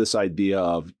something to this idea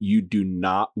of you do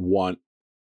not want.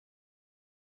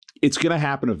 It's going to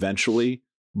happen eventually,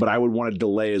 but I would want to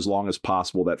delay as long as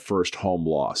possible that first home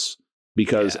loss,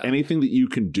 because anything that you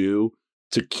can do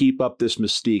to keep up this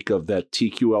mystique of that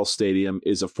TQL Stadium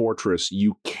is a fortress.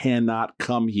 You cannot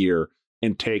come here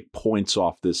and take points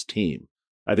off this team.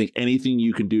 I think anything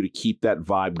you can do to keep that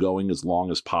vibe going as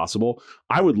long as possible.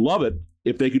 I would love it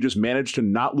if they could just manage to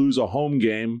not lose a home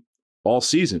game all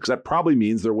season, because that probably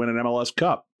means they're winning MLS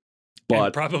Cup. But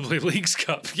and probably Leagues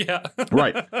Cup, yeah.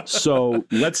 Right. So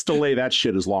let's delay that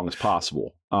shit as long as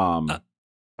possible.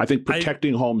 I think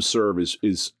protecting home serve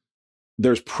is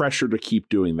there's pressure to keep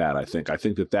doing that. I think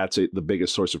that's the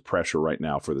biggest source of pressure right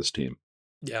now for this team.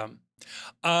 Yeah.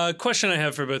 Question I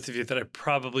have for both of you that I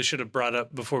probably should have brought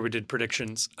up before we did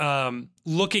predictions.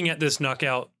 Looking at this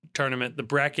knockout tournament, the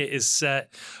bracket is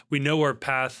set. We know our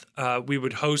path. We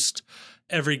would host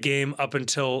every game up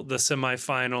until the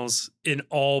semifinals. In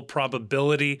all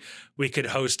probability, we could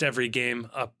host every game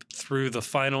up through the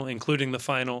final, including the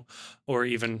final, or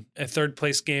even a third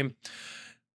place game.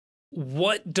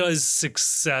 What does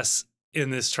success in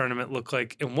this tournament look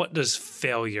like, and what does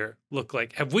failure look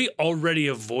like? Have we already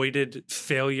avoided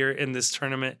failure in this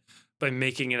tournament by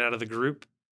making it out of the group?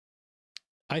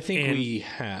 I think we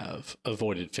have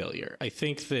avoided failure. I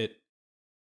think that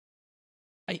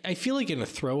I feel like in a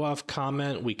throw-off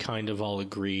comment, we kind of all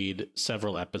agreed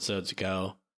several episodes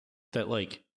ago that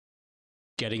like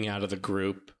getting out of the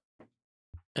group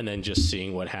and then just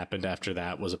seeing what happened after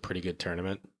that was a pretty good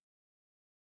tournament.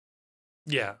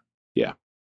 Yeah. Yeah.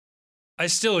 I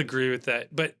still agree with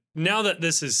that. But now that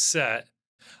this is set,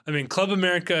 I mean, Club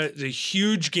America is a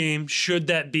huge game. Should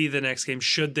that be the next game?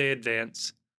 Should they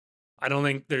advance? I don't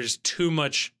think there's too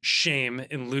much shame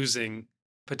in losing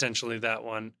potentially that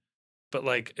one. But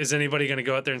like, is anybody going to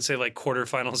go out there and say like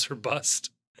quarterfinals or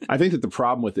bust? I think that the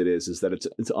problem with it is that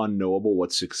it's unknowable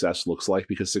what success looks like,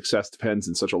 because success depends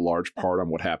in such a large part on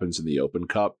what happens in the Open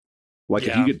Cup. Like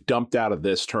if you get dumped out of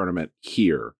this tournament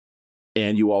here,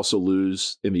 and you also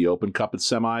lose in the Open Cup at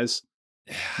semis,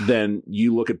 then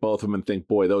you look at both of them and think,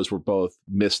 boy, those were both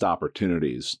missed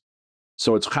opportunities.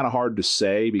 So it's kind of hard to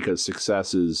say, because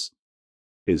success is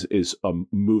a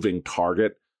moving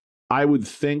target. I would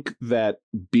think that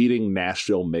beating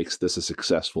Nashville makes this a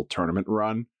successful tournament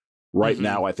run. Right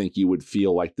now, I think you would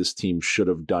feel like this team should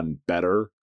have done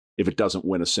better if it doesn't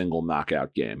win a single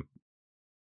knockout game.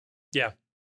 Yeah.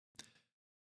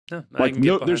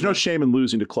 No, there's no shame in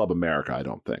losing to Club America, I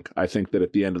don't think. I think that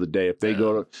at the end of the day, if they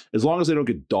go to, as long as they don't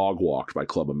get dog walked by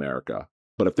Club America,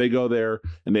 but if they go there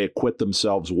and they acquit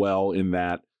themselves well in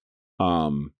that, I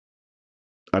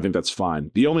think that's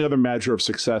fine. The only other measure of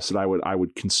success that I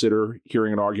would consider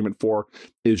hearing an argument for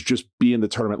is just be in the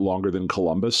tournament longer than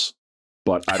Columbus.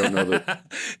 But I don't know that.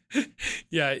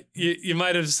 Yeah, you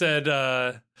might have said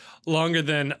longer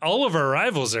than all of our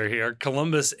rivals are here,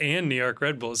 Columbus and New York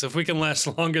Red Bulls. If we can last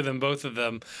longer than both of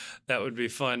them, that would be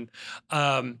fun.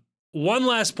 One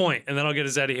last point, and then I'll get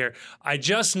us out of here. I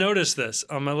just noticed this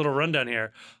on my little rundown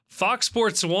here. Fox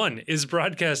Sports 1 is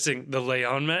broadcasting the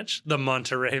Leon match, the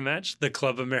Monterrey match, the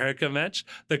Club America match,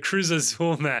 the Cruz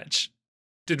Azul match.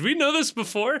 Did we know this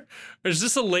before, or is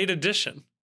this a late addition?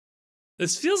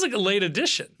 This feels like a late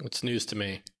addition. It's news to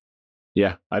me.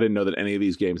 Yeah, I didn't know that any of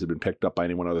these games had been picked up by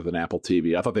anyone other than Apple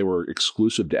TV. I thought they were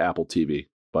exclusive to Apple TV.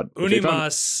 But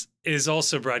Unimas is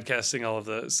also broadcasting all of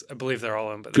those. I believe they're all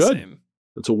owned by the same.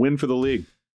 It's a win for the league.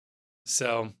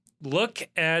 So look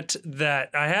at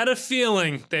that. I had a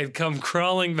feeling they'd come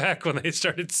crawling back when they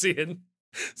started seeing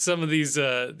some of these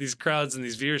crowds and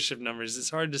these viewership numbers. It's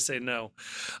hard to say no.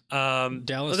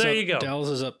 Dallas, there you go. Dallas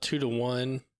is up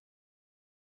 2-1.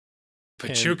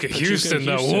 Pachuca Houston,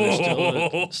 though.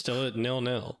 Whoa. Still at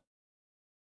 0-0.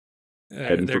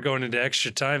 They're going into extra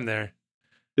time there.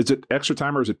 Is it extra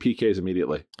time or is it PKs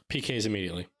immediately? PKs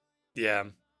immediately. Yeah.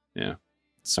 Yeah.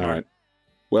 Smart. All right.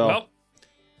 Well,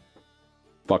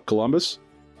 fuck Columbus.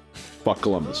 Fuck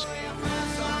Columbus.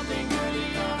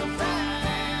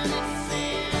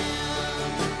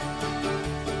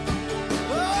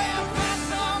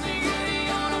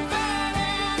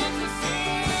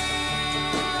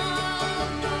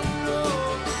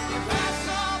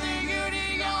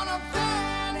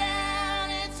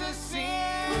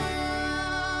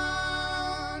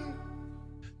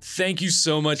 Thank you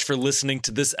so much for listening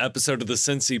to this episode of the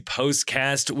Cincy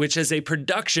Postcast, which is a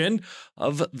production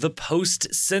of The Post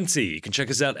Cincy. You can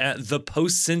check us out at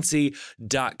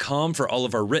thepostcincy.com for all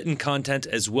of our written content,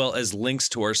 as well as links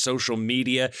to our social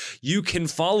media. You can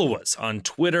follow us on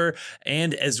Twitter,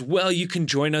 and as well, you can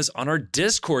join us on our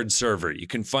Discord server. You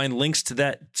can find links to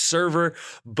that server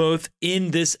both in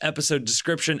this episode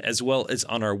description as well as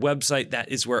on our website.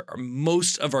 That is where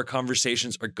most of our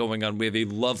conversations are going on. We have a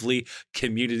lovely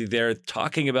community there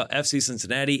talking about FC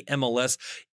Cincinnati, MLS,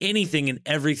 anything and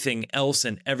everything else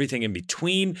and everything in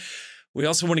between. We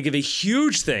also want to give a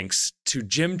huge thanks to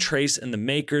Jim Trace and the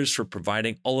Makers for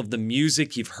providing all of the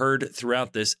music you've heard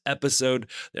throughout this episode.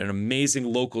 They're an amazing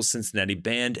local Cincinnati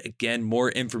band. Again, more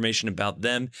information about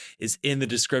them is in the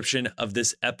description of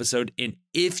this episode. And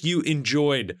if you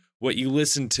enjoyed what you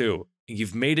listened to, and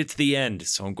you've made it to the end,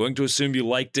 so I'm going to assume you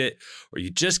liked it, or you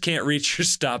just can't reach your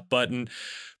stop button,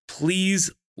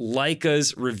 please like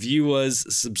us, review us,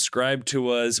 subscribe to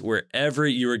us wherever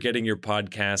you are getting your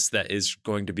podcasts. That is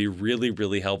going to be really,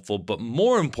 really helpful. But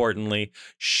more importantly,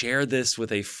 share this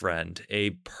with a friend.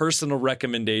 A personal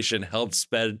recommendation helps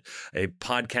spread a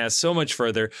podcast so much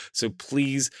further. So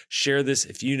please share this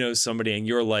if you know somebody in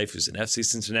your life who's an FC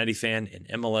Cincinnati fan,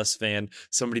 an MLS fan,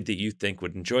 somebody that you think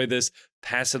would enjoy this.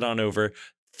 Pass it on over.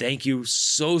 Thank you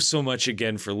so much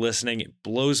again for listening. It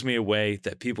blows me away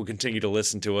that people continue to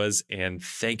listen to us, and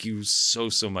thank you so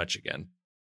much again.